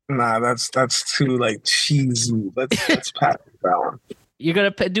 Nah, that's too like cheesy. Let's pass that one. You're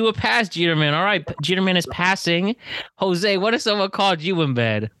going to do a pass, Jeter Man. All right, Jeter Man is passing. Jose, what if someone called you in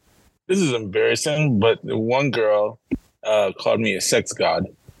bed? This is embarrassing, but one girl called me a sex god.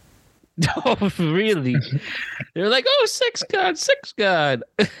 Oh, really? They're like, oh, sex god, sex god.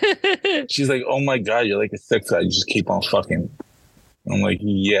 She's like, oh my God, you're like a sex god. You just keep on fucking. I'm like,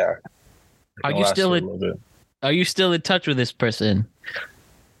 yeah. Are you still in touch with this person?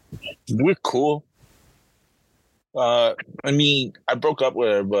 We're cool. I mean, I broke up with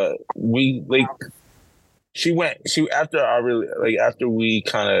her, but we like. After we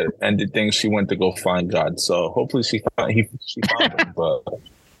kind of ended things, she went to go find God. So hopefully she found him.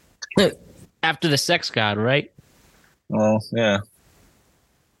 But after the sex god, right? Well, yeah.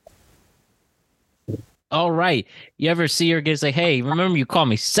 All right. You ever see her get like, hey, remember you call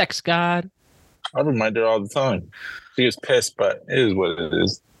me sex god? I remind her all the time. She was pissed, but it is what it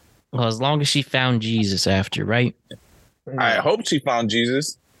is. Well, as long as she found Jesus after, right? I hope she found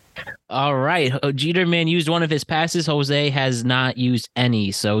Jesus. All right. Jeter Man used one of his passes. Jose has not used any.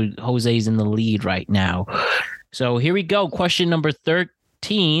 So Jose's in the lead right now. So here we go. Question number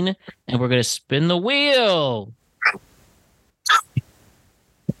 13. And we're going to spin the wheel.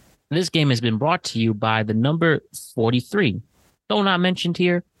 This game has been brought to you by the number 43. Though not mentioned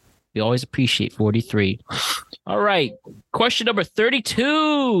here, we always appreciate 43. All right. Question number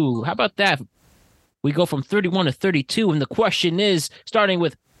 32. How about that? We go from 31 to 32. And the question is, starting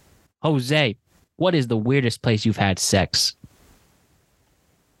with Jose, what is the weirdest place you've had sex?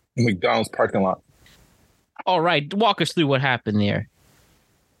 McDonald's parking lot. All right. Walk us through what happened there.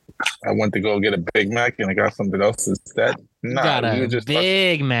 I went to go get a Big Mac and I got something else instead. Got a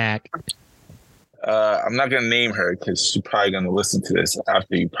Big Mac. I'm not going to name her because she's probably going to listen to this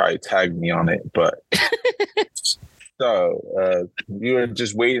after you probably tagged me on it. But so we were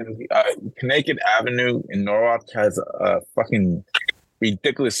just waiting. Connecticut Avenue in Norwalk has a fucking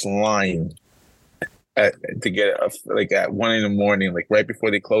ridiculous line to get at 1 a.m, like right before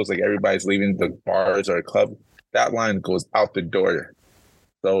they close, like everybody's leaving the bars or club. That line goes out the door.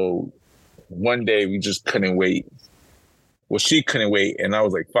 So one day we just couldn't wait. Well, she couldn't wait, and I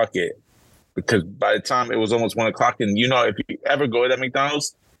was like, "Fuck it," because by the time it was almost 1 o'clock, and you know, if you ever go to that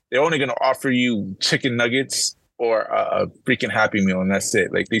McDonald's, they're only gonna offer you chicken nuggets or a freaking Happy Meal, and that's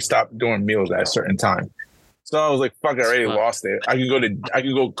it. Like they stopped doing meals at a certain time. So I was like, fuck, I already lost it. I can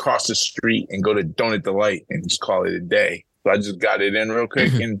go across the street and go to Donut Delight and just call it a day. So I just got it in real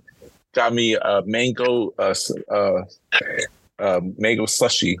quick and got me a mango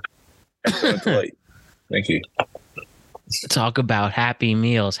slushy at Donut Delight. Thank you. Talk about happy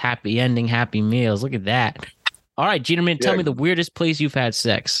meals, happy ending, happy meals. Look at that. All right, Jeterman, tell me the weirdest place you've had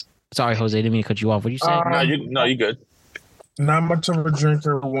sex. Sorry, Jose, didn't mean to cut you off. What'd you say? You good. Not much of a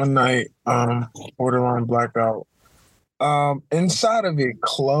drinker. One night, borderline blackout. Inside of a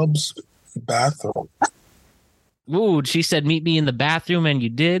club's bathroom. Ooh, she said, meet me in the bathroom, and you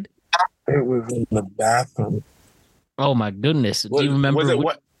did? It was in the bathroom. Oh, my goodness. Do you remember?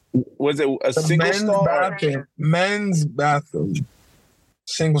 Was it a single men's stall? bathroom? Men's bathroom.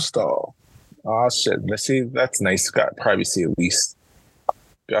 Single stall. Oh, shit. Let's see. That's nice. Got privacy at least.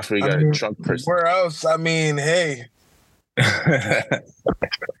 After you got a drunk person. Where else? I mean, hey.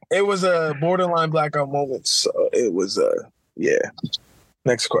 It was a borderline blackout moment. So it was, yeah.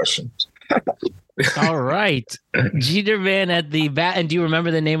 Next question. All right. Jeterman at the bat. And do you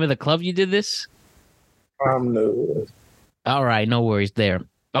remember the name of the club you did this? No. All right. No worries there.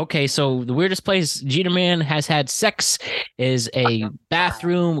 Okay. So the weirdest place Jeterman has had sex is a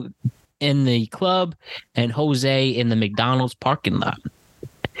bathroom in the club and Jose in the McDonald's parking lot.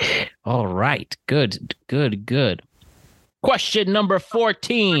 All right. Good. Question number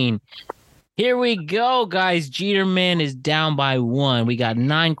 14. Here we go, guys. Jeterman is down by 1. We got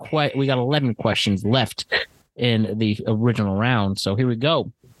 11 questions left in the original round. So here we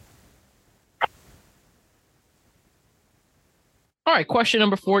go. All right, question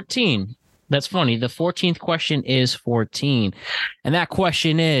number 14. That's funny. The 14th question is 14. And that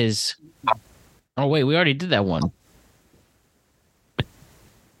question is... Oh, wait, we already did that one.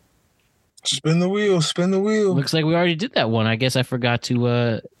 Spin the wheel. Looks like we already did that one. I guess I forgot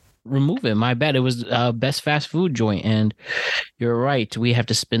to remove it. My bad. It was best fast food joint, and you're right. We have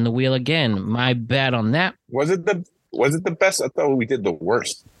to spin the wheel again. My bad on that. Was it the best? I thought we did the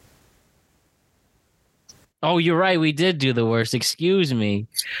worst. Oh, you're right. We did do the worst. Excuse me.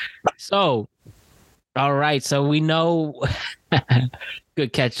 So, all right. So we know.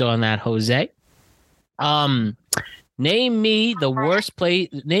 Good catch on that, Jose. Name me the worst place.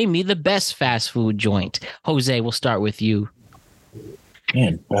 Name me the best fast food joint. Jose, we'll start with you.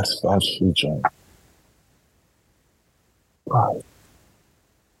 Man, best fast food joint. Wow.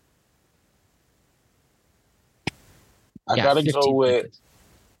 I gotta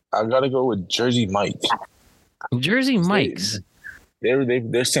go with Jersey Mike's. Jersey Mike's.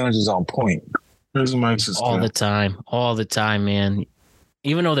 Their sandwiches on point. Jersey Mike's is all the time, man.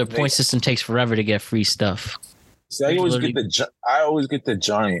 Even though their point system takes forever to get free stuff. So I always get the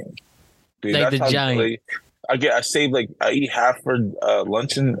giant. Dude, like the giant. I eat half for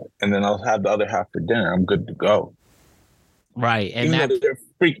luncheon and then I'll have the other half for dinner. I'm good to go. Right, and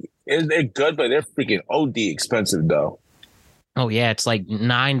they're good, but they're freaking OD expensive though. Oh yeah, it's like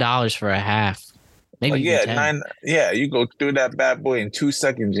 $9 for a half. Maybe $10. Yeah, you go through that bad boy in 2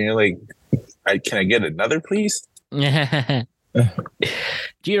 seconds, and you're like, "Can I get another, please?"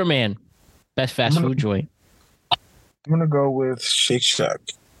 Jeterman, best fast food joint. I'm gonna go with Shake Shack.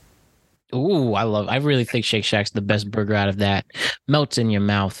 Ooh, I really think Shake Shack's the best burger out of that. Melts in your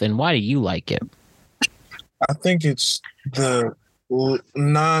mouth. And why do you like it? I think it's the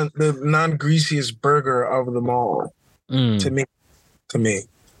non-greasiest burger of them all. To me.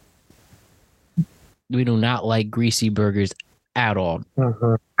 We do not like greasy burgers at all.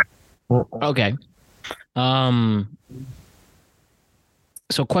 Okay. So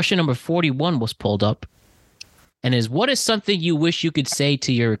question number 41 was pulled up. And is, what is something you wish you could say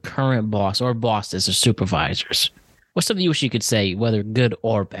to your current boss or bosses or supervisors? What's something you wish you could say, whether good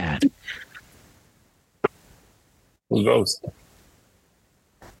or bad? Who goes?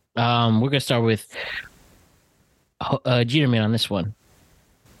 We're going to start with Jeterman on this one.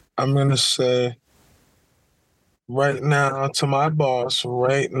 I'm going to say right now to my boss,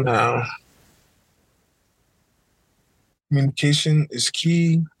 right now, communication is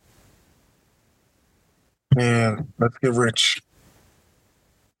key. Man, let's get rich.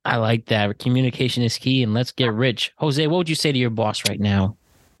 I like that. Communication is key, and let's get rich. Jose, what would you say to your boss right now?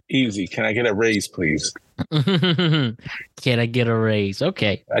 Easy. Can I get a raise, please? Can I get a raise?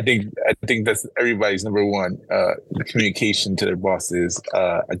 Okay. I think that's everybody's number one. The communication to their bosses.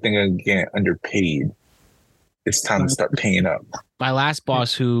 I think I'm getting underpaid. It's time to start paying up. My last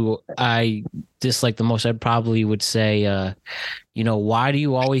boss, who I dislike the most, I probably would say, why do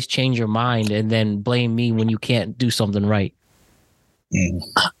you always change your mind and then blame me when you can't do something right?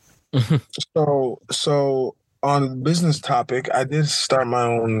 So on the business topic, I did start my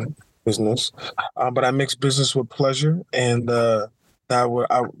own business, but I mix business with pleasure, and that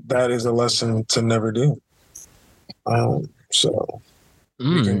is a lesson to never do.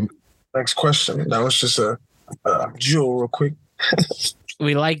 Next question. That was just a jewel real quick.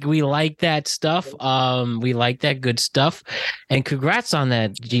 We like that stuff. We like that good stuff. And congrats on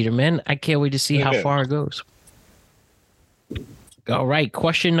that, Jeterman. I can't wait to see how far it goes. All right.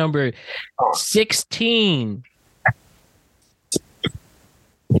 Question number 16.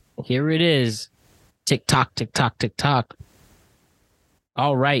 Here it is. Tick tock, tick tock, tick tock.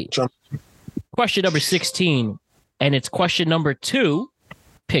 All right. Question number 16. And it's question number 2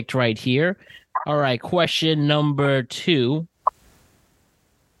 picked right here. All right. Question number 2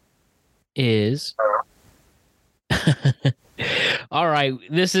 is all right.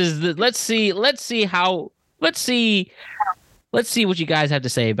 This is the let's see what you guys have to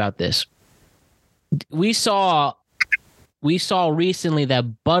say about this. We saw recently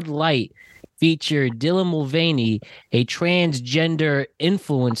that Bud Light featured Dylan Mulvaney, a transgender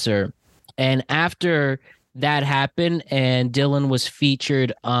influencer. And after that happened and Dylan was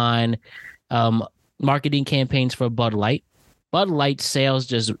featured on marketing campaigns for Bud Light sales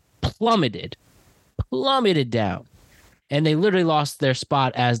just plummeted down. And they literally lost their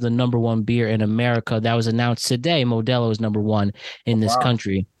spot as the number 1 beer in America. That was announced today. Modelo is number 1 in this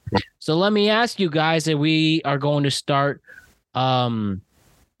country. So let me ask you guys that we are going to start and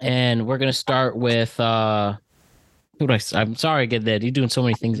we're going to start with I'm sorry again that you're doing so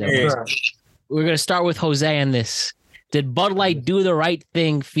many things at once. We're going to start with Jose on this. Did Bud Light do the right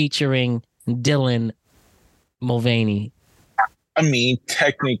thing featuring Dylan Mulvaney? I mean,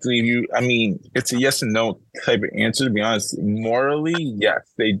 technically, it's a yes and no type of answer. To be honest, morally, yes,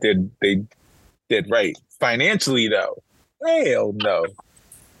 they did right. Financially, though, hell no.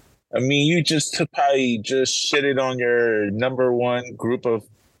 I mean, you probably just shitted on your number 1 group of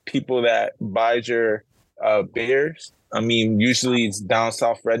people that buys your beers. I mean, usually it's down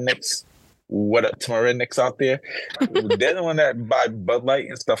south rednecks. What up to my rednecks out there? They're the one that buy Bud Light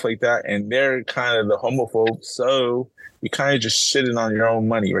and stuff like that, and they're kind of the homophobes. So you kind of just shitting on your own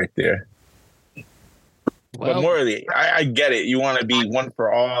money right there. Well, but morally, I get it. You want to be one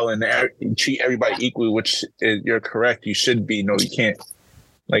for all and treat everybody equally, which you're correct. You should be. No, you can't.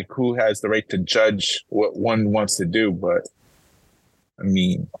 Like, who has the right to judge what one wants to do? But I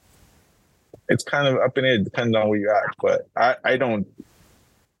mean, it's kind of up in it, depending on where you're at. But I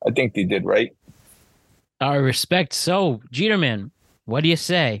think they did right. I respect. So, Jeterman, what do you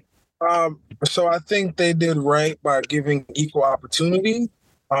say? So I think they did right by giving equal opportunity.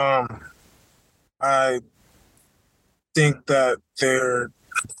 I think that their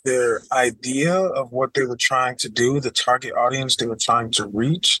idea of what they were trying to do, the target audience they were trying to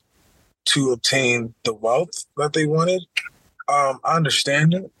reach to obtain the wealth that they wanted, I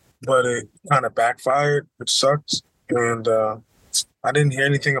understand it, but it kind of backfired, which sucks. And I didn't hear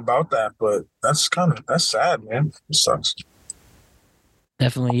anything about that, but that's sad, man. It sucks.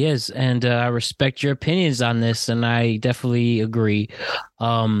 Definitely is. And I respect your opinions on this, and I definitely agree.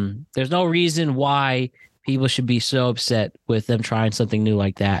 There's no reason why people should be so upset with them trying something new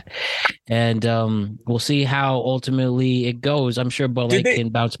like that. And we'll see how ultimately it goes. I'm sure Bud Light can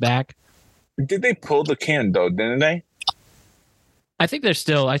bounce back. Did they pull the can, though, didn't they? I think they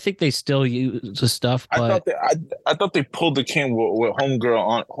still use the stuff. But I thought they pulled the can with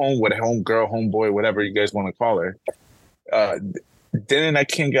homeboy, whatever you guys want to call her. Didn't that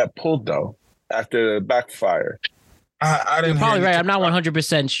can get pulled though after the backfire? I didn't. You're probably right. I'm not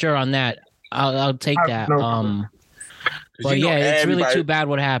 100% sure on that. I'll take that. But yeah, it's really too bad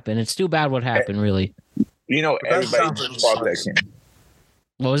what happened. It's too bad what happened, really. Everybody just bought that can.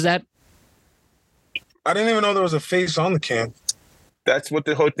 What was that? I didn't even know there was a face on the can. That's what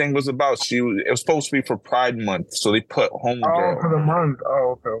the whole thing was about. It was supposed to be for Pride Month, so they put Homegirl. Oh, for the month.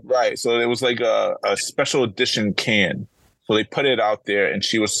 Oh, okay. Right. So it was like a special edition can. So they put it out there, and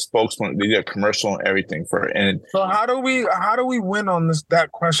she was a spokesman. They did a commercial and everything for it. And so how do we win on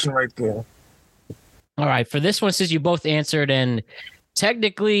that question right there? All right, for this one, since you both answered, and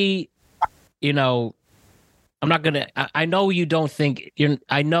technically, I'm not gonna. I know you don't think you're.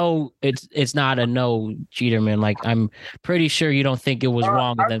 I know it's not a no, Jeterman. Like, I'm pretty sure you don't think it was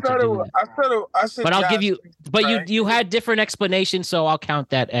wrong of them to do that. I said, but I'll give you. But you had different explanations, so I'll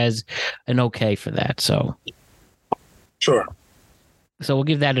count that as an okay for that. So sure. So we'll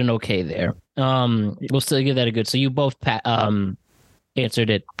give that an okay there. We'll still give that a good. So you both answered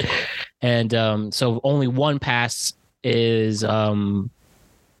it, and so only one pass is for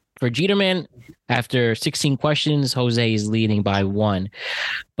Jeterman. After 16 questions, Jose is leading by 1.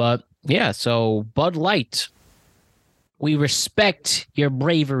 But yeah, so Bud Light, we respect your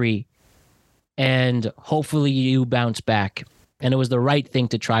bravery, and hopefully you bounce back. And it was the right thing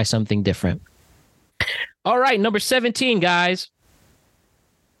to try something different. All right, number 17, guys.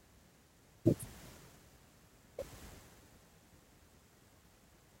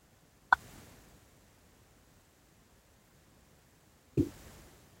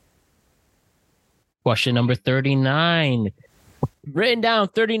 Question number 39. Written down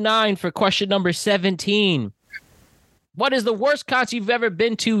 39 for question number 17. What is the worst concert you've ever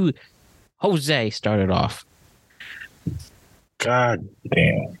been to? Jose started off. God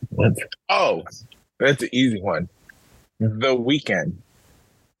damn. That's an easy one. The Weekend.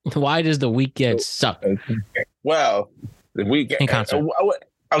 Why does the weekend suck? Well, the Weekend In concert.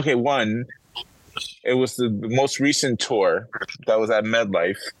 Okay, one, it was the most recent tour that was at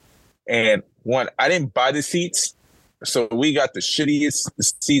MedLife. And one, I didn't buy the seats. So we got the shittiest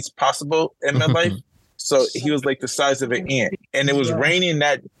seats possible in MedLife. So he was like the size of an ant. And it was raining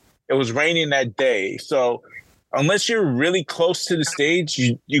that day. So unless you're really close to the stage,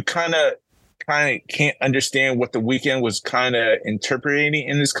 you kind of can't understand what the Weeknd was kind of interpreting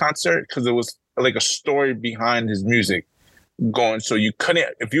in this concert, because it was like a story behind his music going. So you couldn't,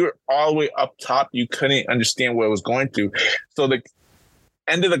 if you were all the way up top, you couldn't understand what it was going through. So the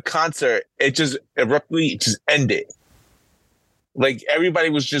end of the concert, it just abruptly just ended. Like everybody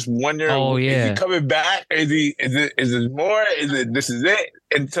was just wondering, is he coming back? Is it more? This is it?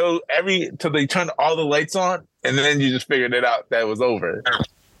 Until they turned all the lights on, and then you just figured it out that it was over.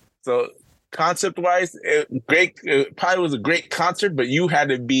 So concept wise, it probably was a great concert, but you had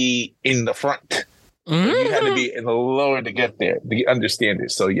to be in the front. You had to be in the lower to get there to understand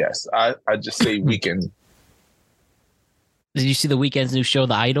it. So yes, I just say Weeknd. Did you see the Weeknd's new show,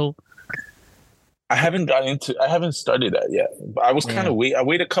 The Idol? I haven't started that yet. But I was kind of I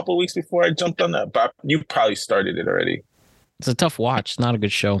waited a couple of weeks before I jumped on that. But you probably started it already. It's a tough watch. It's not a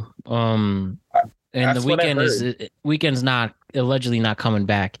good show. And the Weeknd's not allegedly not coming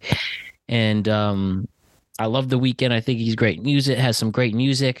back. And I love The Weeknd. I think he's great music, has some great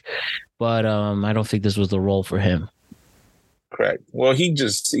music, but I don't think this was the role for him. Correct. Well, he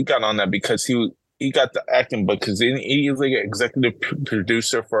got on that because he got the acting, but because he was like an executive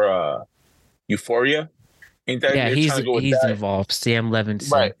producer for Euphoria. Ain't that, he's involved. Sam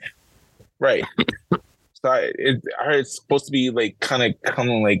Levinson. Right. So I heard it's supposed to be like kind of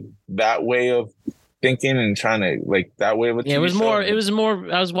coming like that way of thinking and trying to like that way of a TV it was show. It was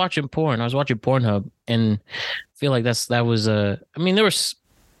more. I was watching porn. I was watching Pornhub, and I feel like that was a. I mean, there was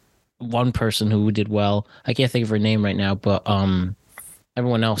one person who did well. I can't think of her name right now, but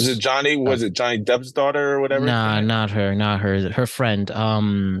everyone else. Was it Johnny Depp's daughter or whatever? Nah, not her. Her friend.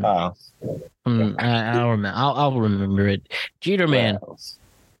 I don't remember. I'll remember it. Jeter Man,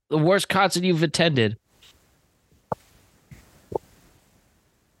 the worst concert you've attended.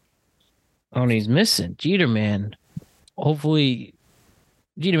 Oh, and he's missing. Jeter Man. Hopefully,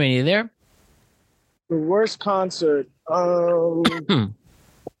 Jeter Man, you there? The worst concert. The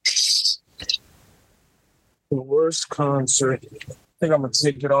worst concert. I think I'm gonna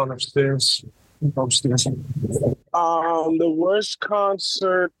take it on upstairs. The worst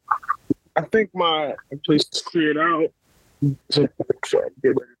concert. I think my place is cleared out. So I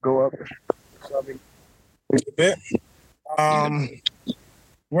get ready to go up. So a bit.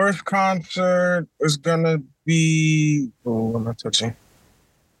 Worst concert is gonna be. Oh, I'm not touching.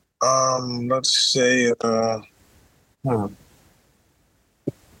 Let's say.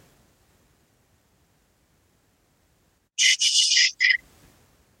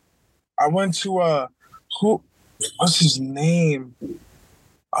 I went to who? What's his name?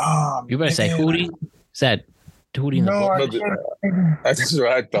 You better say Hootie. Said Hootie. No, that's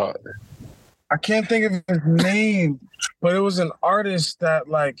what I thought. I can't think of his name, but it was an artist that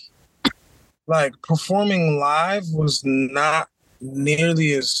like performing live was not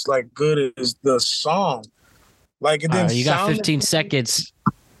nearly as like good as the song. Like it didn't. You got 15 seconds.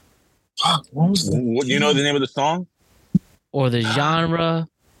 Fuck, what was the? You know the name of the song or the genre?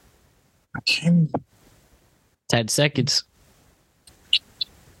 I can't. 10 seconds.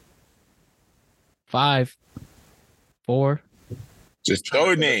 5, 4. Just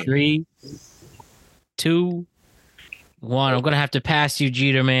throw a name. 3, 2, 1. I'm gonna have to pass you,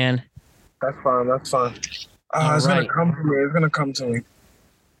 Jeter Man. That's fine. It's gonna come to me. It's gonna come to me.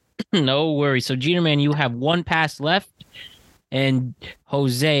 No worries. So, Jeter Man, you have one pass left, and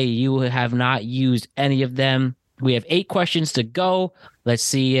Jose, you have not used any of them. We have 8 questions to go. Let's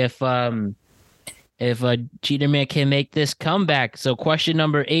see if Jeter Man can make this comeback. So, question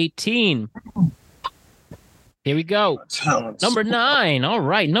number 18. Here we go. Number 9. All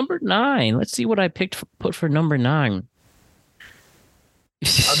right, number 9. Let's see what I put for number 9.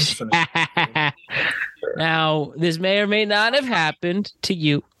 Now, this may or may not have happened to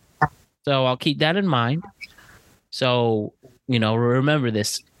you, so I'll keep that in mind. So, remember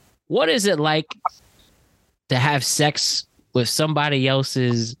this. What is it like to have sex with somebody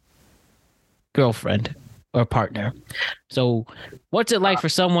else's girlfriend or partner? So, what's it like for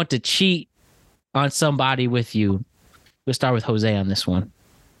someone to cheat on somebody with you? We'll start with Jose on this one.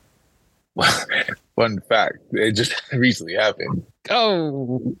 Fun fact, it just recently happened.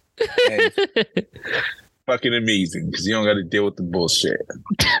 Oh. And fucking amazing because you don't got to deal with the bullshit.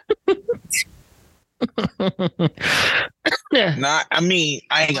 Nah, I mean,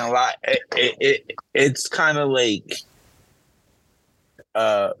 I ain't gonna lie. It's kind of like,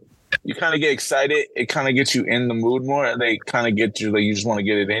 you kind of get excited. It kind of gets you in the mood more. And they kind of get you like you just want to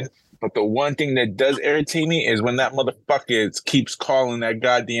get it in. But the one thing that does irritate me is when that motherfucker keeps calling that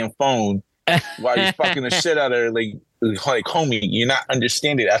goddamn phone while he's fucking the shit out of her. Like homie, you're not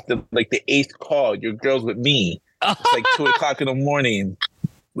understanding. After like the 8th call, your girl's with me. It's like 2:00 in the morning.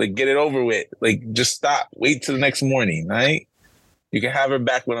 Like, get it over with. Like, just stop. Wait till the next morning, right? You can have her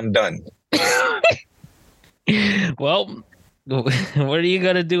back when I'm done. Well, what are you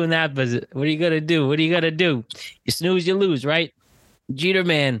gonna do in that visit? What are you gonna do? What are you gonna do? You snooze, you lose, right? Jeter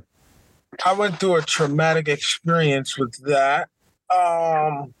man. I went through a traumatic experience with that.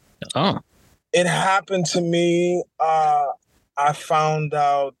 It happened to me. I found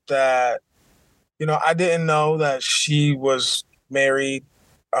out that, I didn't know that she was married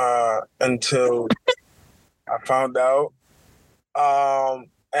until I found out.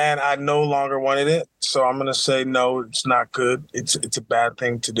 And I no longer wanted it. So I'm going to say, no, it's not good. It's a bad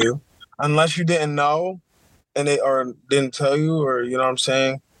thing to do. Unless you didn't know and or didn't tell you, or, you know what I'm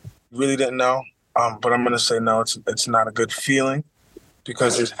saying? Really didn't know. But I'm going to say, no, it's not a good feeling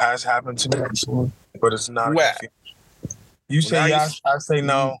because it has happened to me before, but it's not a good feeling. You say yes, I say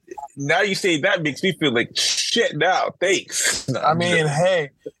no. Now you say that makes me feel like shit now. Thanks. No, I mean,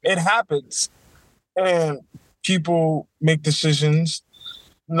 hey, it happens. And people make decisions.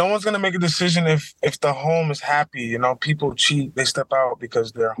 No one's going to make a decision if the home is happy. People cheat. They step out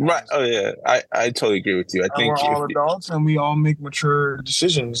because they're home. Right. Oh, yeah. I totally agree with you. I think we're all adults and we all make mature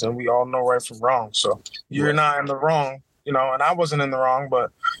decisions and we all know right from wrong. So you're not in the wrong, and I wasn't in the wrong,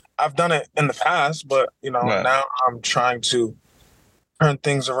 but I've done it in the past. But, now I'm trying to turn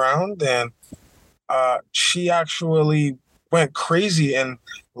things around. And she actually went crazy and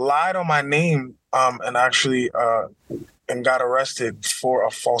lied on my name and actually and got arrested for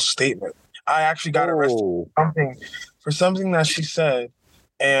a false statement. I actually got arrested for something that she said,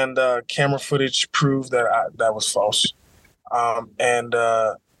 and camera footage proved that that was false. And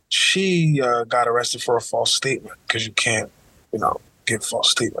she got arrested for a false statement because you can't, give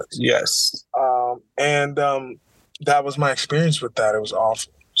false statements. Yes. And that was my experience with that. It was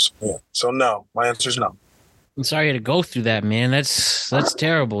awful. So, yeah. So no, my answer is no. I'm sorry you had to go through that, man. That's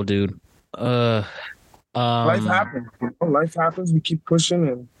terrible, dude. Life happens. Life happens. We keep pushing,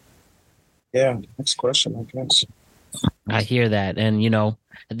 and yeah. Next question, I guess. I hear that, and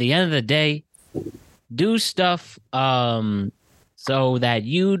at the end of the day, do stuff so that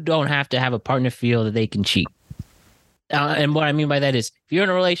you don't have to have a partner feel that they can cheat. And what I mean by that is, if you're in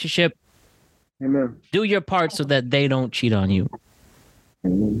a relationship, Amen. Do your part so that they don't cheat on you.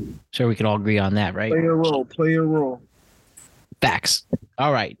 Sure, we can all agree on that, right? Play your role. Play your role. Facts.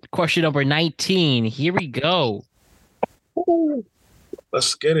 All right. Question number 19. Here we go. Ooh,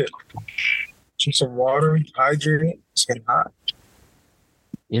 let's get it. Drink some water. Hydrate. It's getting hot.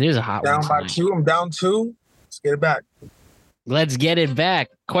 It is a hot down one. Down by 2. I'm down 2. Let's get it back. Let's get it back.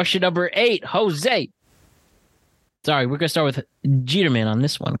 Question number 8. Jose. Sorry, we're going to start with Jeterman on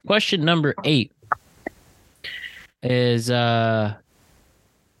this one. Question number 8 is I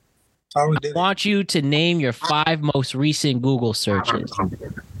want you to name your 5 most recent Google searches.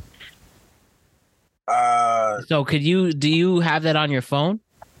 So do you have that on your phone?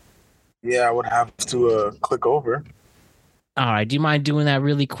 Yeah, I would have to click over. All right. Do you mind doing that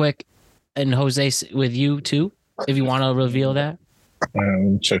really quick? And Jose with you too, if you want to reveal that. Let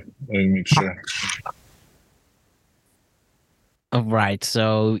me check. Let me make sure. All right.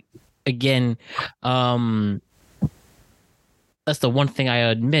 So again, that's the one thing I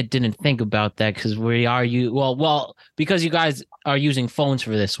admit didn't think about that because because you guys are using phones for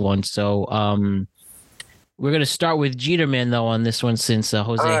this one. So we're gonna start with Jeterman though on this one since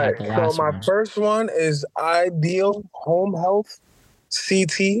Jose had the last one. So my first one is Ideal Home Health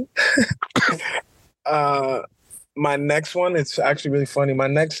CT. My next one, it's actually really funny. My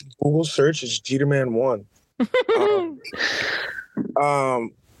next Google search is Jeterman 1. I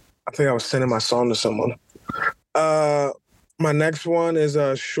think I was sending my song to someone. My next one is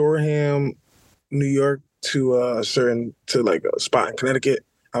Shoreham, New York to a spot in Connecticut.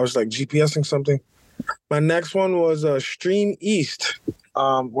 I was like GPSing something. My next one was Stream East,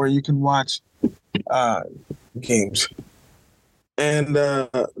 where you can watch games. And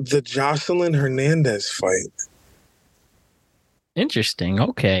the Jocelyn Hernandez fight. Interesting.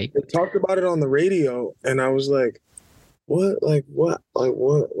 Okay. They talked about it on the radio, and I was like, "What? Like what? Like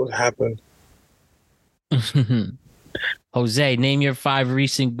what happened?" Jose, name your 5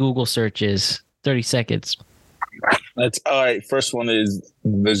 recent Google searches. 30 seconds. That's all right. First one is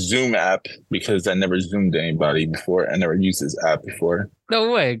the Zoom app because I never Zoomed anybody before. I never used this app before.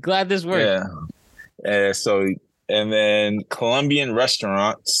 No way. Glad this worked. Yeah. And then Colombian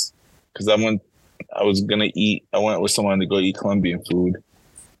restaurants because I went with someone to go eat Colombian food.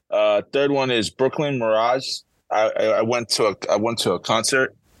 Third one is Brooklyn Mirage. I went to a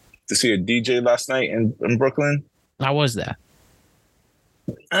concert to see a DJ last night in Brooklyn. How was that?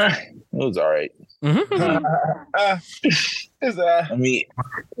 It was all right. Is that? I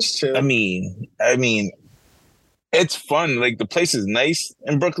mean, it's fun. Like the place is nice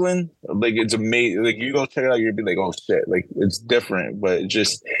in Brooklyn. Like it's amazing. Like you go check it out, you'll be like, oh shit, like it's different. But it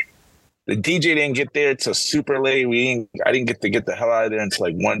just the DJ didn't get there till super late. I didn't get the hell out of there until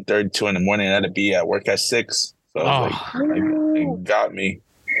like 1:30, 2 in the morning. I had to be at work at 6. So I was it got me.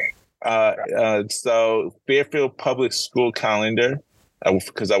 So Fairfield Public School calendar.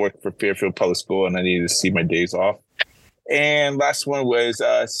 Because I work for Fairfield Public School and I needed to see my days off. And last one was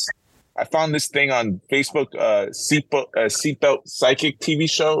I found this thing on Facebook, Seatbelt Psychic TV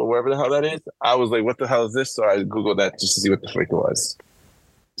show or wherever the hell that is. I was like, what the hell is this? So I Googled that just to see what the frick it was.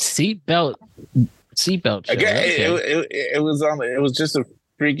 Seatbelt show. Again, Okay. it was just a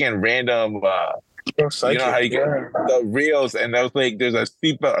freaking random you know how you get the reels, and I was like, there's a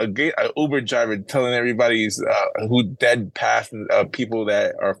seatbelt, an Uber driver telling everybody's who dead past people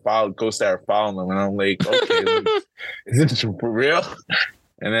that are ghosts that are following them, and I'm like, okay, is this for real?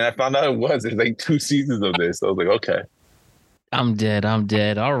 And then I found out it was. There's like 2 seasons of this. So I was like, okay. I'm dead.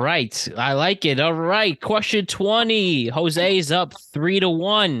 All right. I like it. All right. Question 20. Jose's up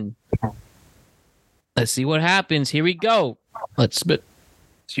 3-1. Let's see what happens. Here we go. Let's spin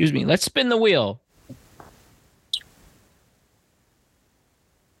the wheel.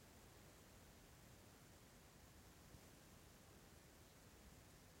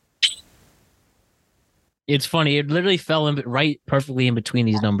 It's funny. It literally fell right perfectly in between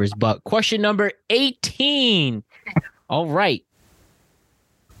these numbers. But question number 18. All right.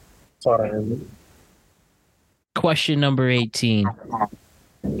 Question number 18.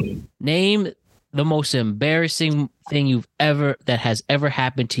 Name the most embarrassing thing that has ever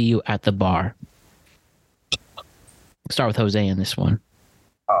happened to you at the bar. Start with Jose in this one.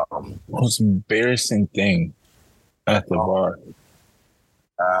 Most embarrassing thing at the bar.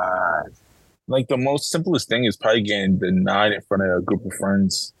 Like the most simplest thing is probably getting denied in front of a group of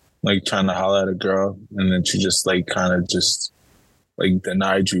friends, like trying to holler at a girl, and then she just like kind of just like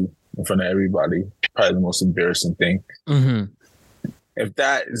denied you in front of everybody. Probably the most embarrassing thing. Mm-hmm. If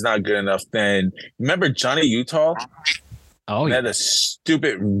that is not good enough, then remember Johnny Utah? Oh, yeah. That a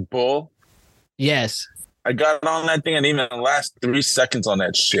stupid bull. Yes. I got on that thing and even last 3 seconds on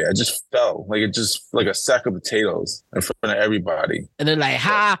that shit. I just fell like a sack of potatoes in front of everybody. And they're like,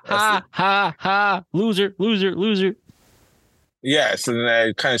 ha, loser. Yeah, so then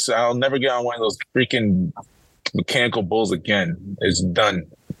I kind of said, I'll never get on one of those freaking mechanical bulls again. It's done.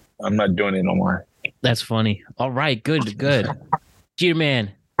 I'm not doing it no more. That's funny. All right, good. Jeter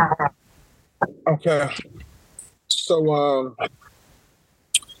Man. Okay. So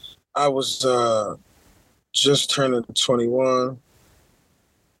I was just turning 21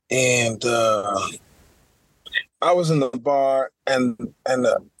 and I was in the bar and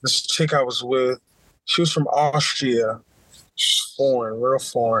this chick I was with, she was from Austria. She's foreign, real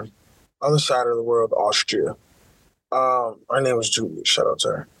foreign. Other side of the world, Austria. Her name was Julia. Shout out to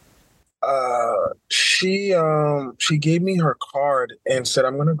her. She gave me her card and said,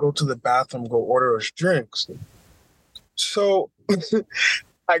 I'm gonna go to the bathroom, go order us drinks. So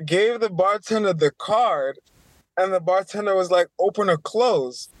I gave the bartender the card and the bartender was like, open or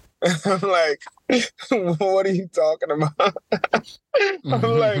close. And I'm like, what are you talking about? I'm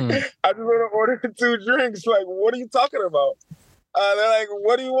like, I just want to order 2 drinks. Like, what are you talking about? They're like,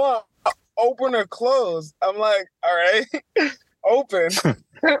 what do you want? Open or close? I'm like, all right, open.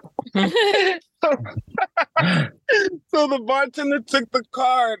 So the bartender took the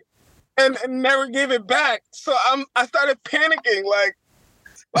card and never gave it back. So I started panicking, like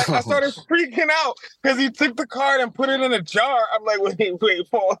I started freaking out because he took the card and put it in a jar. I'm like, wait,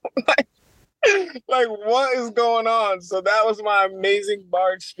 Paul. like, what is going on? So that was my amazing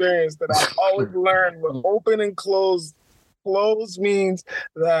bar experience that I always learned. With open and close. Close means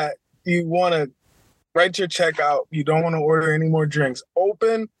that you want to write your check out. You don't want to order any more drinks.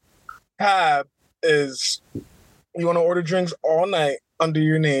 Open tab is you want to order drinks all night under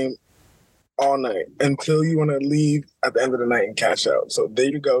your name. all night until you want to leave at the end of the night and cash out. So there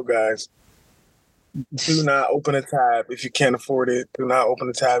you go, guys. Do not open a tab if you can't afford it. Do not open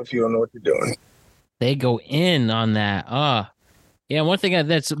a tab if you don't know what you're doing. They go in on that. Yeah, one thing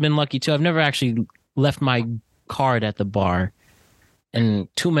that's been lucky too, I've never actually left my card at the bar.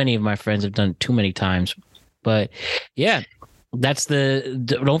 And too many of my friends have done it too many times. But yeah,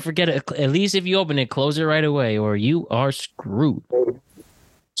 don't forget it. At least if you open it, close it right away or you are screwed.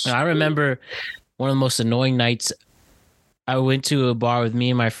 I remember one of the most annoying nights. I went to a bar with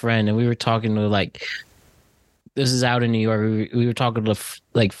me and my friend, and we were talking to this is out in New York. We were talking to 5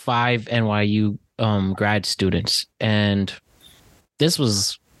 NYU grad students, and this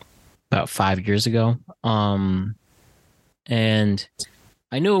was about 5 years ago. And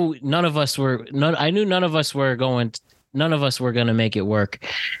I knew none of us were going to make it work.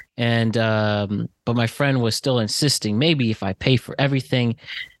 And but my friend was still insisting, maybe if I pay for everything,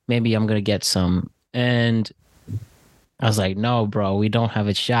 maybe I'm going to get some. And I was like, no, bro, we don't have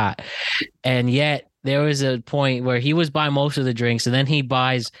a shot. And yet there was a point where he was buying most of the drinks, and then he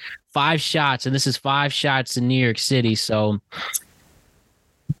buys 5 shots, and this is 5 shots in New York City. So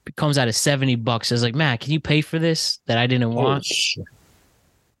it comes out of $70. I was like, Matt, can you pay for this that I didn't want?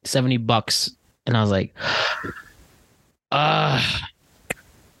 $70. And I was like,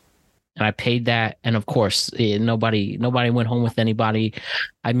 and I paid that. And of course, nobody went home with anybody.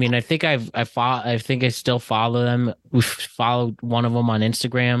 I mean, I think I still follow them. We followed one of them on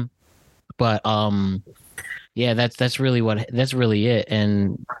Instagram, but yeah, that's really it,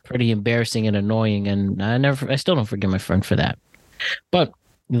 and pretty embarrassing and annoying. And I still don't forgive my friend for that. But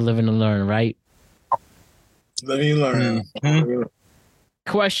you live and learn, right? Live and learn. Mm-hmm.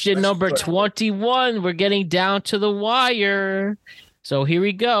 Question number 21. We're getting down to the wire. So here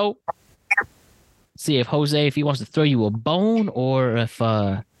we go. See if Jose, if he wants to throw you a bone, or if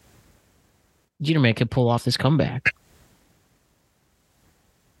Jeterman can pull off this comeback.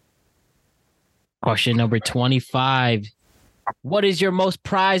 Question number 25. What is your most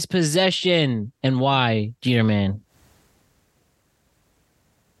prized possession and why, Jeterman?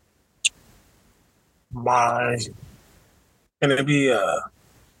 Can it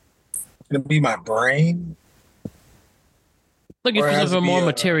be my brain? Looking for something more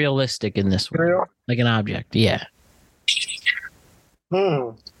materialistic in this one, like an object. Yeah.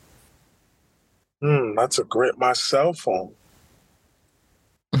 That's my cell phone.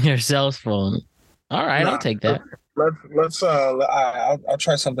 Your cell phone. All right, I'll take that. Let's I'll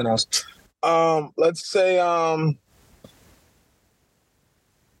try something else. Let's say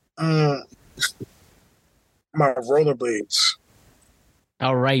my rollerblades.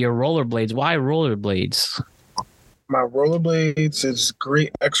 All right, your rollerblades. Why rollerblades? My rollerblades is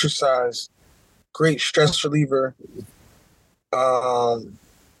great exercise, great stress reliever, and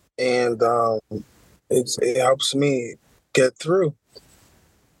it helps me get through.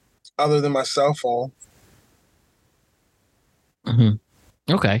 Other than my cell phone.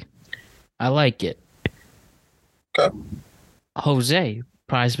 Mm-hmm. Okay, I like it. Okay, Jose,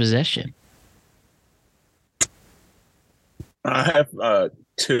 prized possession. I have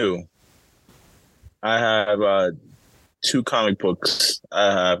 2. I have 2 comic books.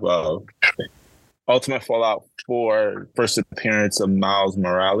 I have Ultimate Fallout 4 first appearance of Miles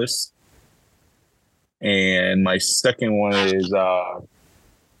Morales. And my second one is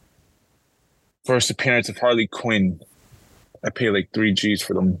first appearance of Harley Quinn. I pay like 3 G's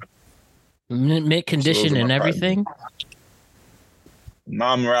for them. Mint condition and everything?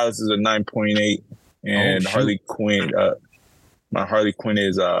 Miles Morales is a 9.8. And Harley Quinn, my Harley Quinn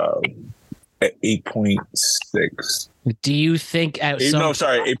is at 8.6. Do you think no,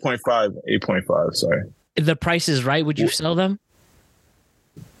 sorry, 8.5. 8.5, sorry. If the price is right, would you sell them?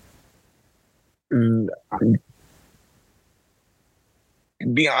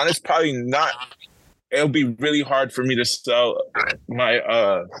 Be honest, probably not. It'll be really hard for me to sell my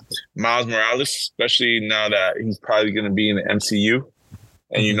Miles Morales, especially now that he's probably going to be in the MCU,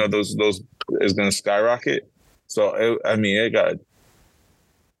 and you know those is going to skyrocket. So it got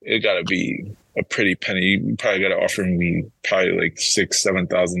to be a pretty penny. You probably got to offer me probably like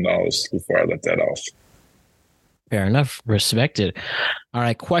 $6,000-$7,000 before I let that off. Fair enough. Respected. All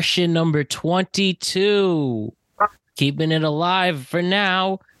right. Question number 22. Keeping it alive for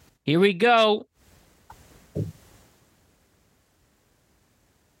now. Here we go.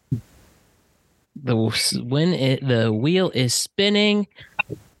 The wheel is spinning,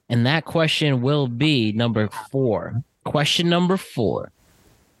 and that question will be number 4. Question number 4.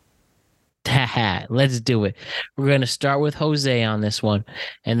 Let's do it. We're going to start with Jose on this one,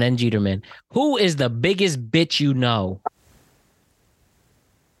 and then Jeterman. Who is the biggest bitch you know?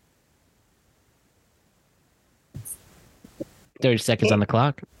 30 seconds on the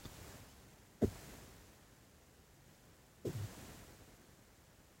clock.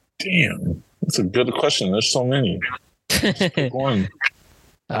 Damn, that's a good question. There's so many. Pick one.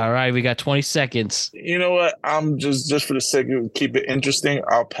 All right, we got 20 seconds. You know what? I'm just for the sake of keep it interesting,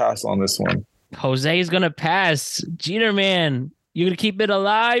 I'll pass on this one. Jose is going to pass. Jeter Man, you going to keep it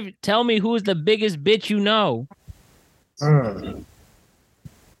alive? Tell me who's the biggest bitch you know.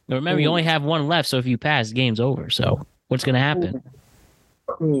 Remember, you only have one left, so if you pass, game's over. So what's going to happen?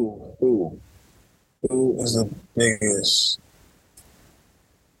 Who is the biggest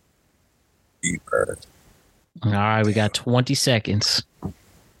beeper? All right, we got 20 seconds.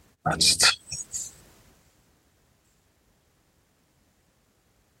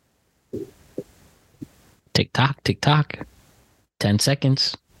 Tick tock, tick tock. 10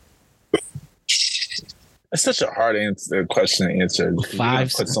 seconds. It's such a hard question to answer.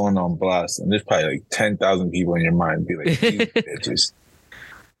 Five. Put someone on blast, and there's probably like 10,000 people in your mind be like, "These bitches."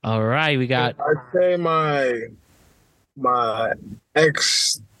 All right, we got. I'd say my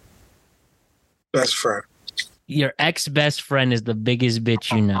ex best friend. Your ex-best friend is the biggest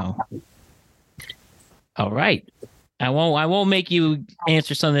bitch you know. All right. I won't make you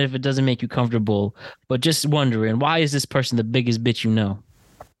answer something if it doesn't make you comfortable, but just wondering, why is this person the biggest bitch you know?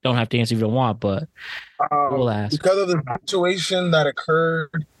 Don't have to answer if you don't want, but we'll ask. Because of the situation that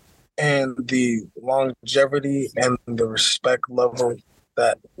occurred and the longevity and the respect level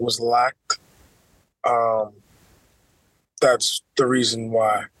that was lacked, that's the reason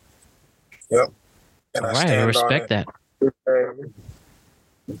why. Yep. And All right, I respect that. In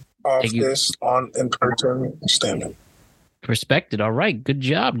person, standing. Respected. All right. Good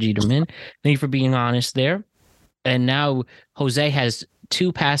job, Jeterman. Thank you for being honest there. And now Jose has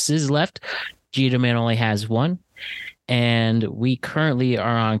 2 passes left. Jeterman only has 1. And we currently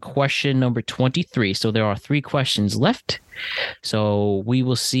are on question number 23. So there are 3 questions left. So we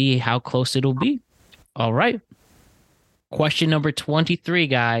will see how close it'll be. All right. Question number 23,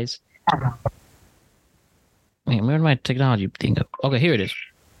 guys. Wait, where did my technology thing go? Okay, here it is.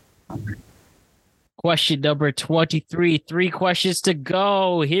 Question number 23. 3 questions to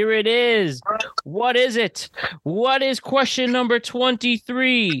go. Here it is. What is it? What is question number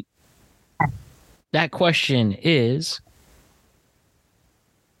 23? That question is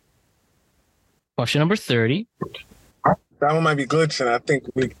question number 30. That one might be glitching. I think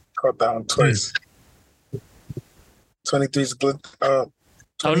we caught that one twice. 23 is glitch. Oh,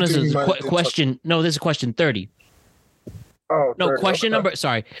 no, this is question. No, this is question 30. Oh, no, 30, question okay. number.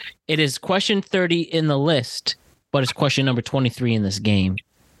 Sorry, it is question 30 in the list, but it's question number 23 in this game.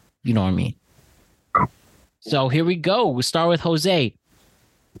 You know what I mean? So here we go. We'll start with Jose.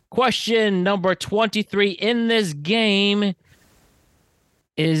 Question number 23 in this game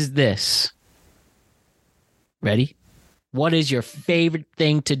is this. Ready? What is your favorite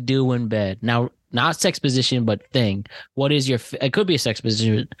thing to do in bed? Now, not sex position, but thing. What is your? It could be a sex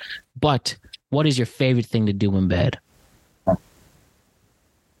position, but what is your favorite thing to do in bed?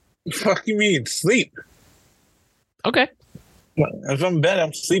 Fuck you mean sleep? Okay. If I'm in bed,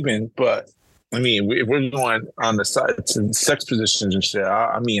 I'm sleeping. But I mean, if we're going on the side to sex positions and shit,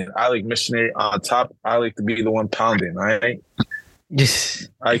 I mean, I like missionary on top. I like to be the one pounding. All right. I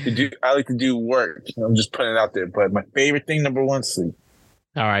like to do work. I'm just putting it out there. But my favorite thing, number 1, sleep.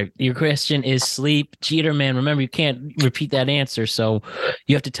 All right. Your question is sleep. Cheater man, remember you can't repeat that answer, so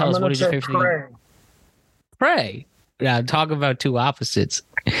you have to tell us what is your favorite thing. Pray. Now talk about 2 opposites.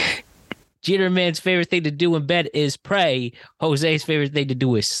 Cheater man's favorite thing to do in bed is pray. Jose's favorite thing to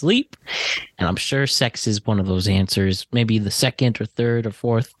do is sleep. And I'm sure sex is one of those answers. Maybe the 2nd or 3rd or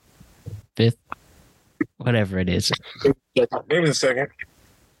 4th, 5th, whatever it is. Maybe the 2nd.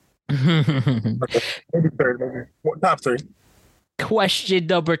 Okay. Maybe 3rd. Maybe. Top 3. Question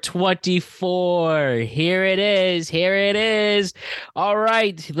number 24. Here it is. Here it is. All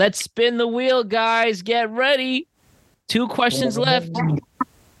right. Let's spin the wheel, guys. Get ready. 2 questions left.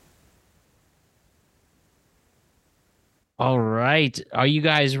 All right. Are you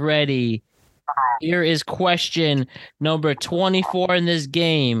guys ready? Here is question number 24 in this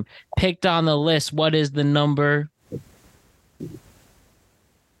game. Picked on the list. What is the number?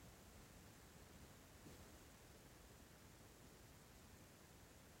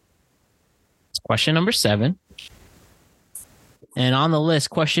 Question number 7. And on the list,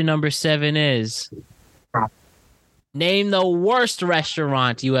 question number 7 is, name the worst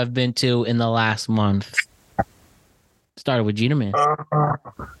restaurant you have been to in the last month. Started with Jeter Man.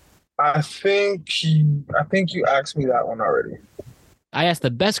 I think you asked me that one already. I asked the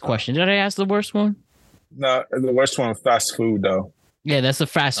best question. Did I ask the worst one? No, the worst one was fast food, though. Yeah, that's the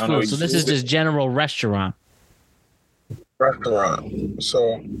fast food. So this is just general restaurant. Restaurant.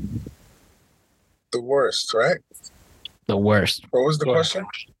 So the worst, right? The worst. What was the question?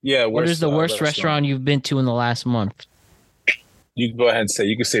 Yeah. What is the worst restaurant you've been to in the last month? You can go ahead and say.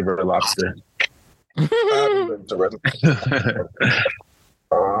 You can say Red Lobster. I haven't been to Red.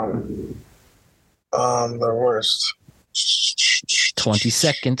 The worst. 20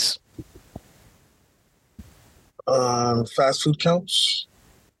 seconds. Fast food counts.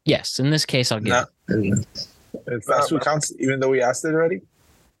 Yes, in this case, I'll give No. Fast food counts, even though we asked it already.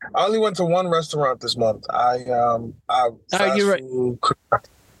 I only went to one restaurant this month. Fast you're right. food.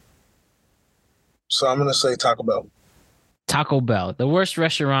 So I'm gonna say Taco Bell Taco Bell, the worst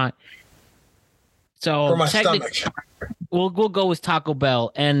restaurant. So for my stomach. We'll go with Taco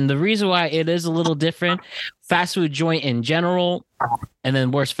Bell, and the reason why it is a little different, fast food joint in general, and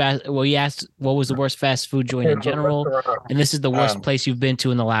then worst fast. Well, you asked what was the worst fast food joint in general, and this is the worst place you've been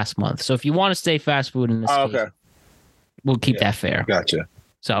to in the last month. So if you want to stay fast food in this case, we'll keep that fair. Gotcha.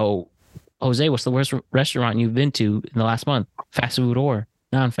 So, Jose, what's the worst restaurant you've been to in the last month? Fast food or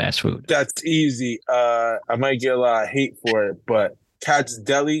non-fast food? That's easy. I might get a lot of hate for it, but Cat's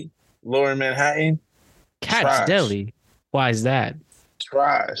Deli, Lower Manhattan. Cat's Trash. Deli. Why is that?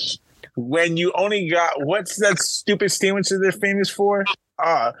 Trash. When you only got what's that stupid sandwich that they're famous for?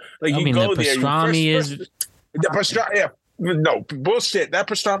 Like you go the there. pastrami is The pastrami. Yeah. No bullshit. That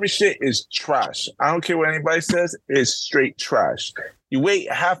pastrami shit is trash. I don't care what anybody says. It's straight trash. You wait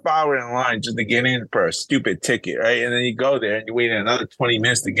a half hour in line just to get in for a stupid ticket, right? And then you go there and you wait another 20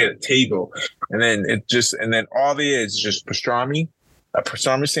 minutes to get a table, and then all there is just pastrami, a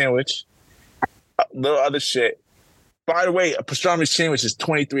pastrami sandwich, a little other shit. By the way, a pastrami sandwich is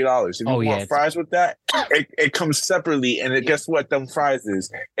 $23. If you want fries with that, it comes separately. And guess what? Them fries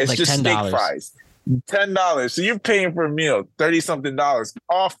it's like just $10. Steak fries. $10. So you're paying for a meal, $30-something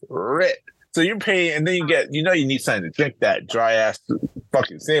off rip. So you're paying, and then you need something to drink that dry ass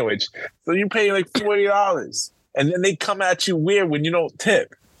fucking sandwich. So you're paying like $40. And then they come at you weird when you don't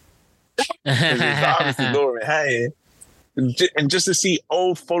tip. It's obviously Lower Manhattan. And just to see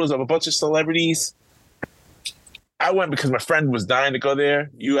old photos of a bunch of celebrities. I went because my friend was dying to go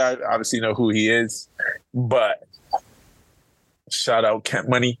there. You obviously know who he is, but shout out Kent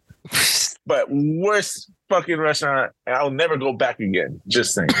Money. But worst fucking restaurant, and I'll never go back again.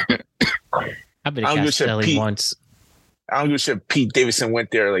 Just saying. I've been to Cat's Deli once. I don't give a shit. Pete Davidson went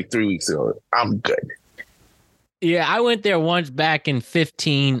there like 3 weeks ago. I'm good. Yeah, I went there once back in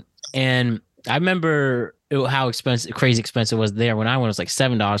 2015, and I remember how crazy expensive it was there. When I went, it was like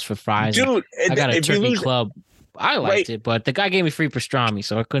 $7 for fries. Dude, I got a turkey club. I liked it, but the guy gave me free pastrami,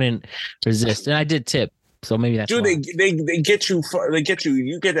 so I couldn't resist, and I did tip. So maybe that's dude. They get you. They get you.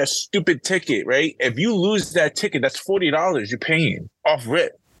 You get that stupid ticket, right? If you lose that ticket, that's $40 you're paying off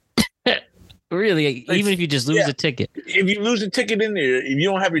rip. Really, like, even if you just lose a ticket. If you lose a ticket in there, if you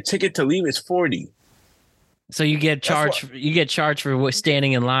don't have your ticket to leave, it's $40. So you get charged. You get charged for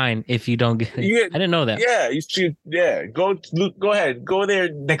standing in line if you don't get. I didn't know that. Yeah, you should. Yeah, go ahead. Go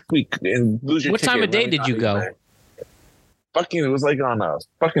there next week and lose your ticket. What time of day did you go? It was like on a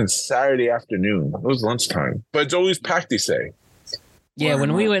fucking Saturday afternoon. It was lunchtime, but it's always packed. They say. Yeah,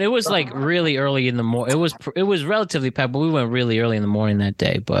 when we went, it was like really early in the morning. It was relatively packed, but we went really early in the morning that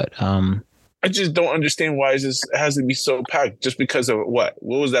day. But I just don't understand why it has to be so packed. Just because of what?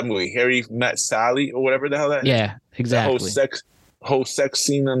 What was that movie? Harry Met Sally or whatever the hell that. Yeah, exactly. The whole sex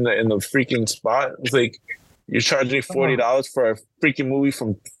scene in the freaking spot. It's like you're charging $40 for a freaking movie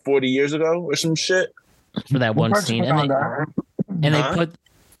from 40 years ago or some shit. For that one scene, and they put.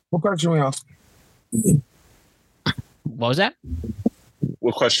 What question we on? What was that?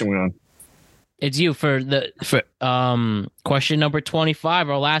 What question we on? It's you for question number 25,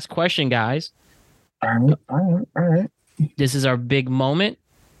 our last question, guys. All right. This is our big moment.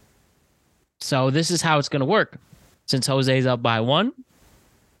 So this is how it's gonna work. Since Jose's up by 1,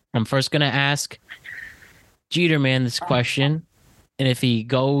 I'm first gonna ask Jeter Man this question, and if he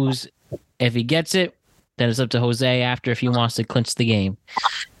gets it, then it's up to Jose after if he wants to clinch the game.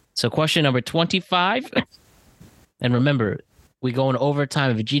 So question number 25. And remember, we go in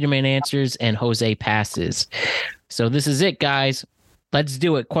overtime if Jeter Man answers and Jose passes. So this is it, guys. Let's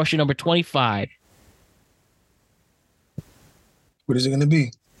do it. Question number 25. What is it going to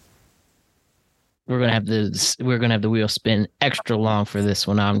be? We're gonna have the wheel spin extra long for this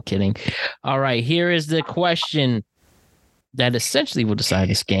one. No, I'm kidding. All right, here is the question that essentially will decide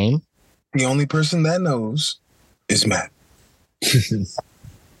this game. The only person that knows is Matt.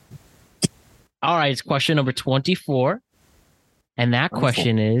 All right, it's question number 24. And that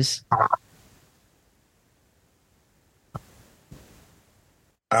question is,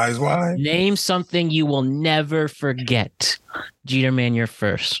 Eyes wide. Name something you will never forget. Jeter Man, you're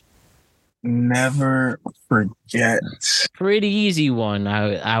first. Never forget. Pretty easy one.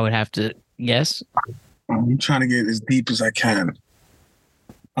 I would have to guess. I'm trying to get as deep as I can.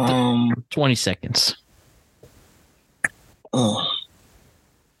 20 seconds. Oh.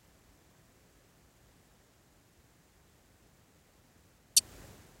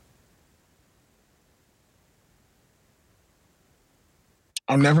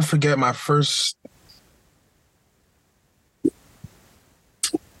 I'll never forget my first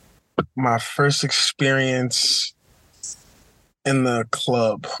experience in the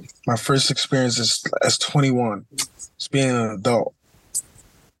club. My first experience as 21, just being an adult.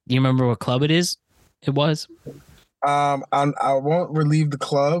 Do you remember what club it is? It was? I won't relieve the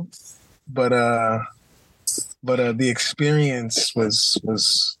club, but the experience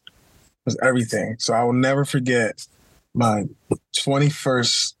was everything. So I will never forget my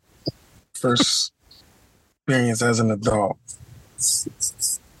 21st first experience as an adult.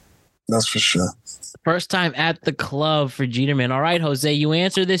 That's for sure. First time at the club for Jeter Man. All right, Jose, you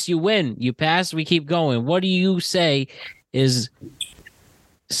answer this, you win. You pass, we keep going. What do you say is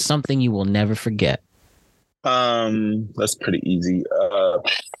something you will never forget? That's pretty easy.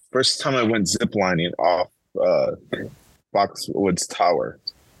 First time I went ziplining off Foxwoods Tower.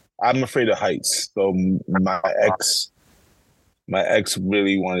 I'm afraid of heights, so my ex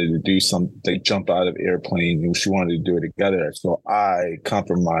really wanted to do something, jump out of airplane, and she wanted to do it together. So I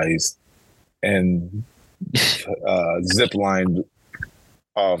compromised and zip lined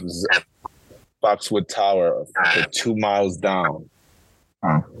off Foxwood Tower for 2 miles down.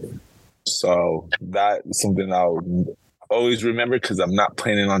 So that is something I'll always remember because I'm not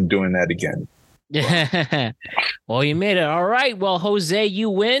planning on doing that again. Well, you made it. All right. Well, Jose,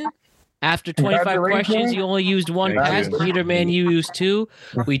 you win. After 25 questions, you only used one pass. Jeter Man, you used 2.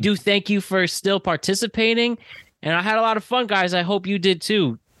 We do thank you for still participating. And I had a lot of fun, guys. I hope you did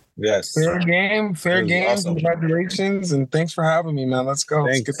too. Yes. Fair game. Awesome. Congratulations. And thanks for having me, man. Let's go.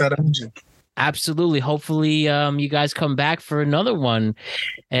 Let's get that energy. Absolutely. Hopefully, you guys come back for another one,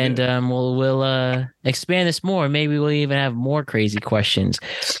 and we'll expand this more. Maybe we'll even have more crazy questions.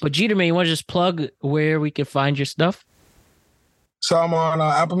 But Jeter Man, you want to just plug where we can find your stuff? So I'm on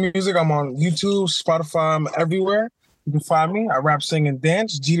Apple Music. I'm on YouTube, Spotify. I'm everywhere. You can find me. I rap, sing, and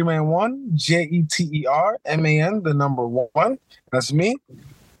dance. Jeterman1, JETERMAN, the number 1. That's me.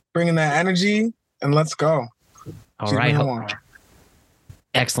 Bringing that energy, and let's go. All right.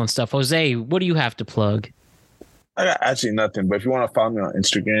 Excellent stuff. Jose, what do you have to plug? I got actually nothing, but if you want to follow me on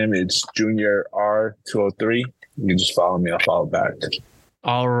Instagram, it's Junior R203. You can just follow me. I'll follow back.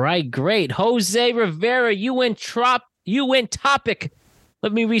 All right, great. Jose Rivera, you win topic.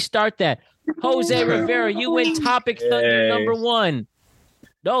 Let me restart that. Jose Rivera, you win topic thunder number 1.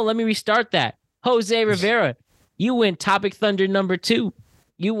 No, let me restart that. Jose Rivera, you win topic thunder number 2.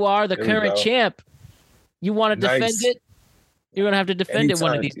 You are the current champ. You want to defend it? You're going to have to defend it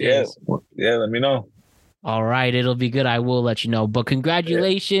one of these days. Yeah, let me know. All right, it'll be good. I will let you know. But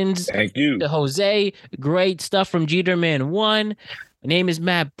congratulations Thank you to Jose. Great stuff from Jeter Man 1. My name is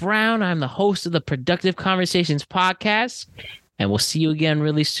Matt Brown. I'm the host of the Productive Conversations podcast, and we'll see you again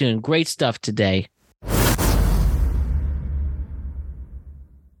really soon. Great stuff today.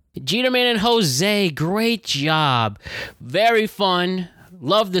 Jeter Man and Jose, great job. Very fun.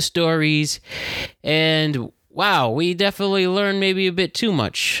 Love the stories. And wow, we definitely learned maybe a bit too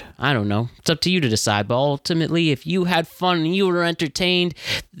much. I don't know. It's up to you to decide. But ultimately, if you had fun and you were entertained,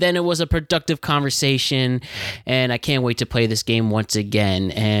 then it was a productive conversation. And I can't wait to play this game once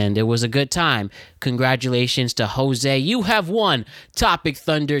again. And it was a good time. Congratulations to Jose. You have won Topic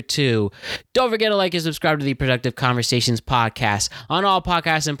Thunder 2. Don't forget to like and subscribe to the Productive Conversations podcast on all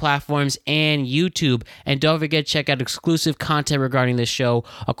podcasts and platforms and YouTube. And don't forget to check out exclusive content regarding this show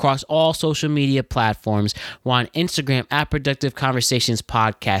across all social media platforms. We're on Instagram at Productive Conversations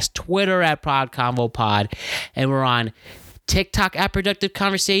Podcast, Twitter at ProdConvoPod, and we're on TikTok at Productive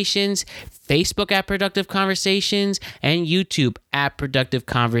Conversations, Facebook at Productive Conversations, and YouTube at Productive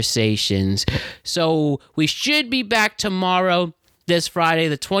Conversations. So we should be back tomorrow, this Friday,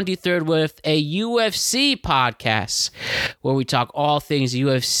 the 23rd, with a UFC podcast where we talk all things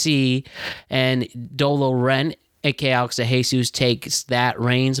UFC, and Dolo Ren, aka Alex de Jesus, takes that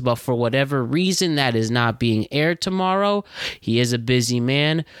reins, but for whatever reason that is not being aired tomorrow. He is a busy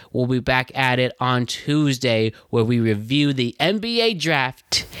man. We'll be back at it on Tuesday, where we review the NBA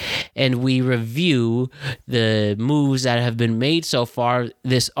draft and we review the moves that have been made so far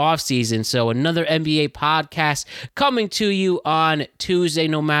this offseason. So another NBA podcast coming to you on Tuesday,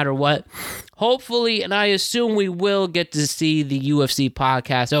 no matter what. hopefully, and I assume we will get to see the UFC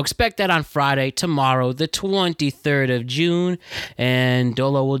podcast. So expect that on Friday, tomorrow, the 23rd of June. And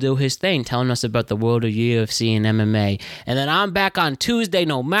Dolo will do his thing, telling us about the world of UFC and MMA. And then I'm back on Tuesday,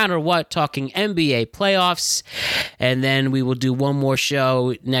 no matter what, talking NBA playoffs. And then we will do one more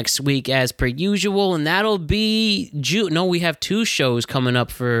show next week as per usual. And that'll be June. No, we have 2 shows coming up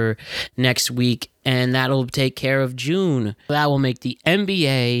for next week. And that'll take care of June. That will make the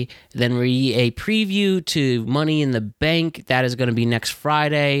NBA. Then a preview to Money in the Bank. That is going to be next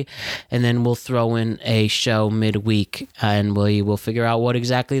Friday. And then we'll throw in a show midweek. And we will figure out what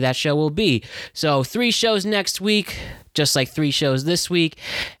exactly that show will be. So 3 shows next week. Just like 3 shows this week.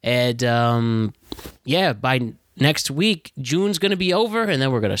 And by next week, June's going to be over, and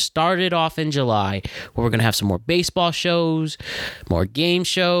then we're going to start it off in July, where we're going to have some more baseball shows, more game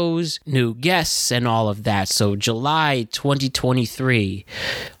shows, new guests, and all of that. So July 2023,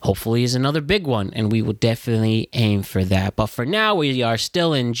 hopefully, is another big one, and we will definitely aim for that. But for now, we are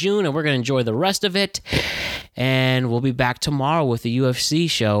still in June, and we're going to enjoy the rest of it. And we'll be back tomorrow with the UFC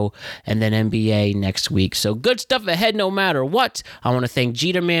show and then NBA next week. So good stuff ahead no matter what. I want to thank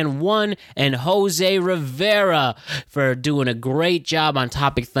Jeterman1 and Jose Rivera for doing a great job on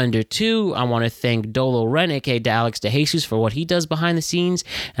Topic Thunder 2. I want to thank Dolo Ren, aka Alex DeJesus, for what he does behind the scenes.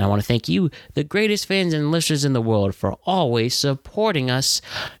 And I want to thank you, the greatest fans and listeners in the world, for always supporting us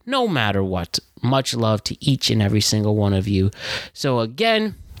no matter what. Much love to each and every single one of you. So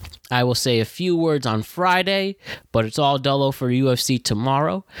again, I will say a few words on Friday, but it's all Dolo for UFC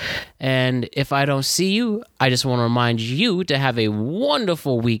tomorrow. And if I don't see you, I just want to remind you to have a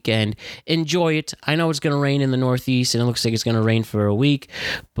wonderful weekend. Enjoy it. I know it's going to rain in the Northeast, and it looks like it's going to rain for a week,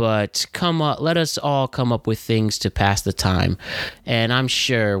 but let us all come up with things to pass the time, and I'm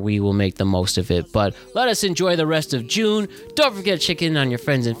sure we will make the most of it. But let us enjoy the rest of June. Don't forget to check in on your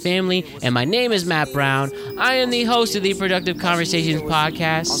friends and family. And my name is Matt Brown. I am the host of the Productive Conversations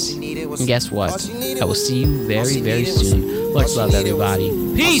podcast. And guess what? I will see you very, very soon. Much love, everybody.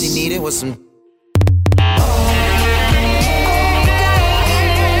 Peace.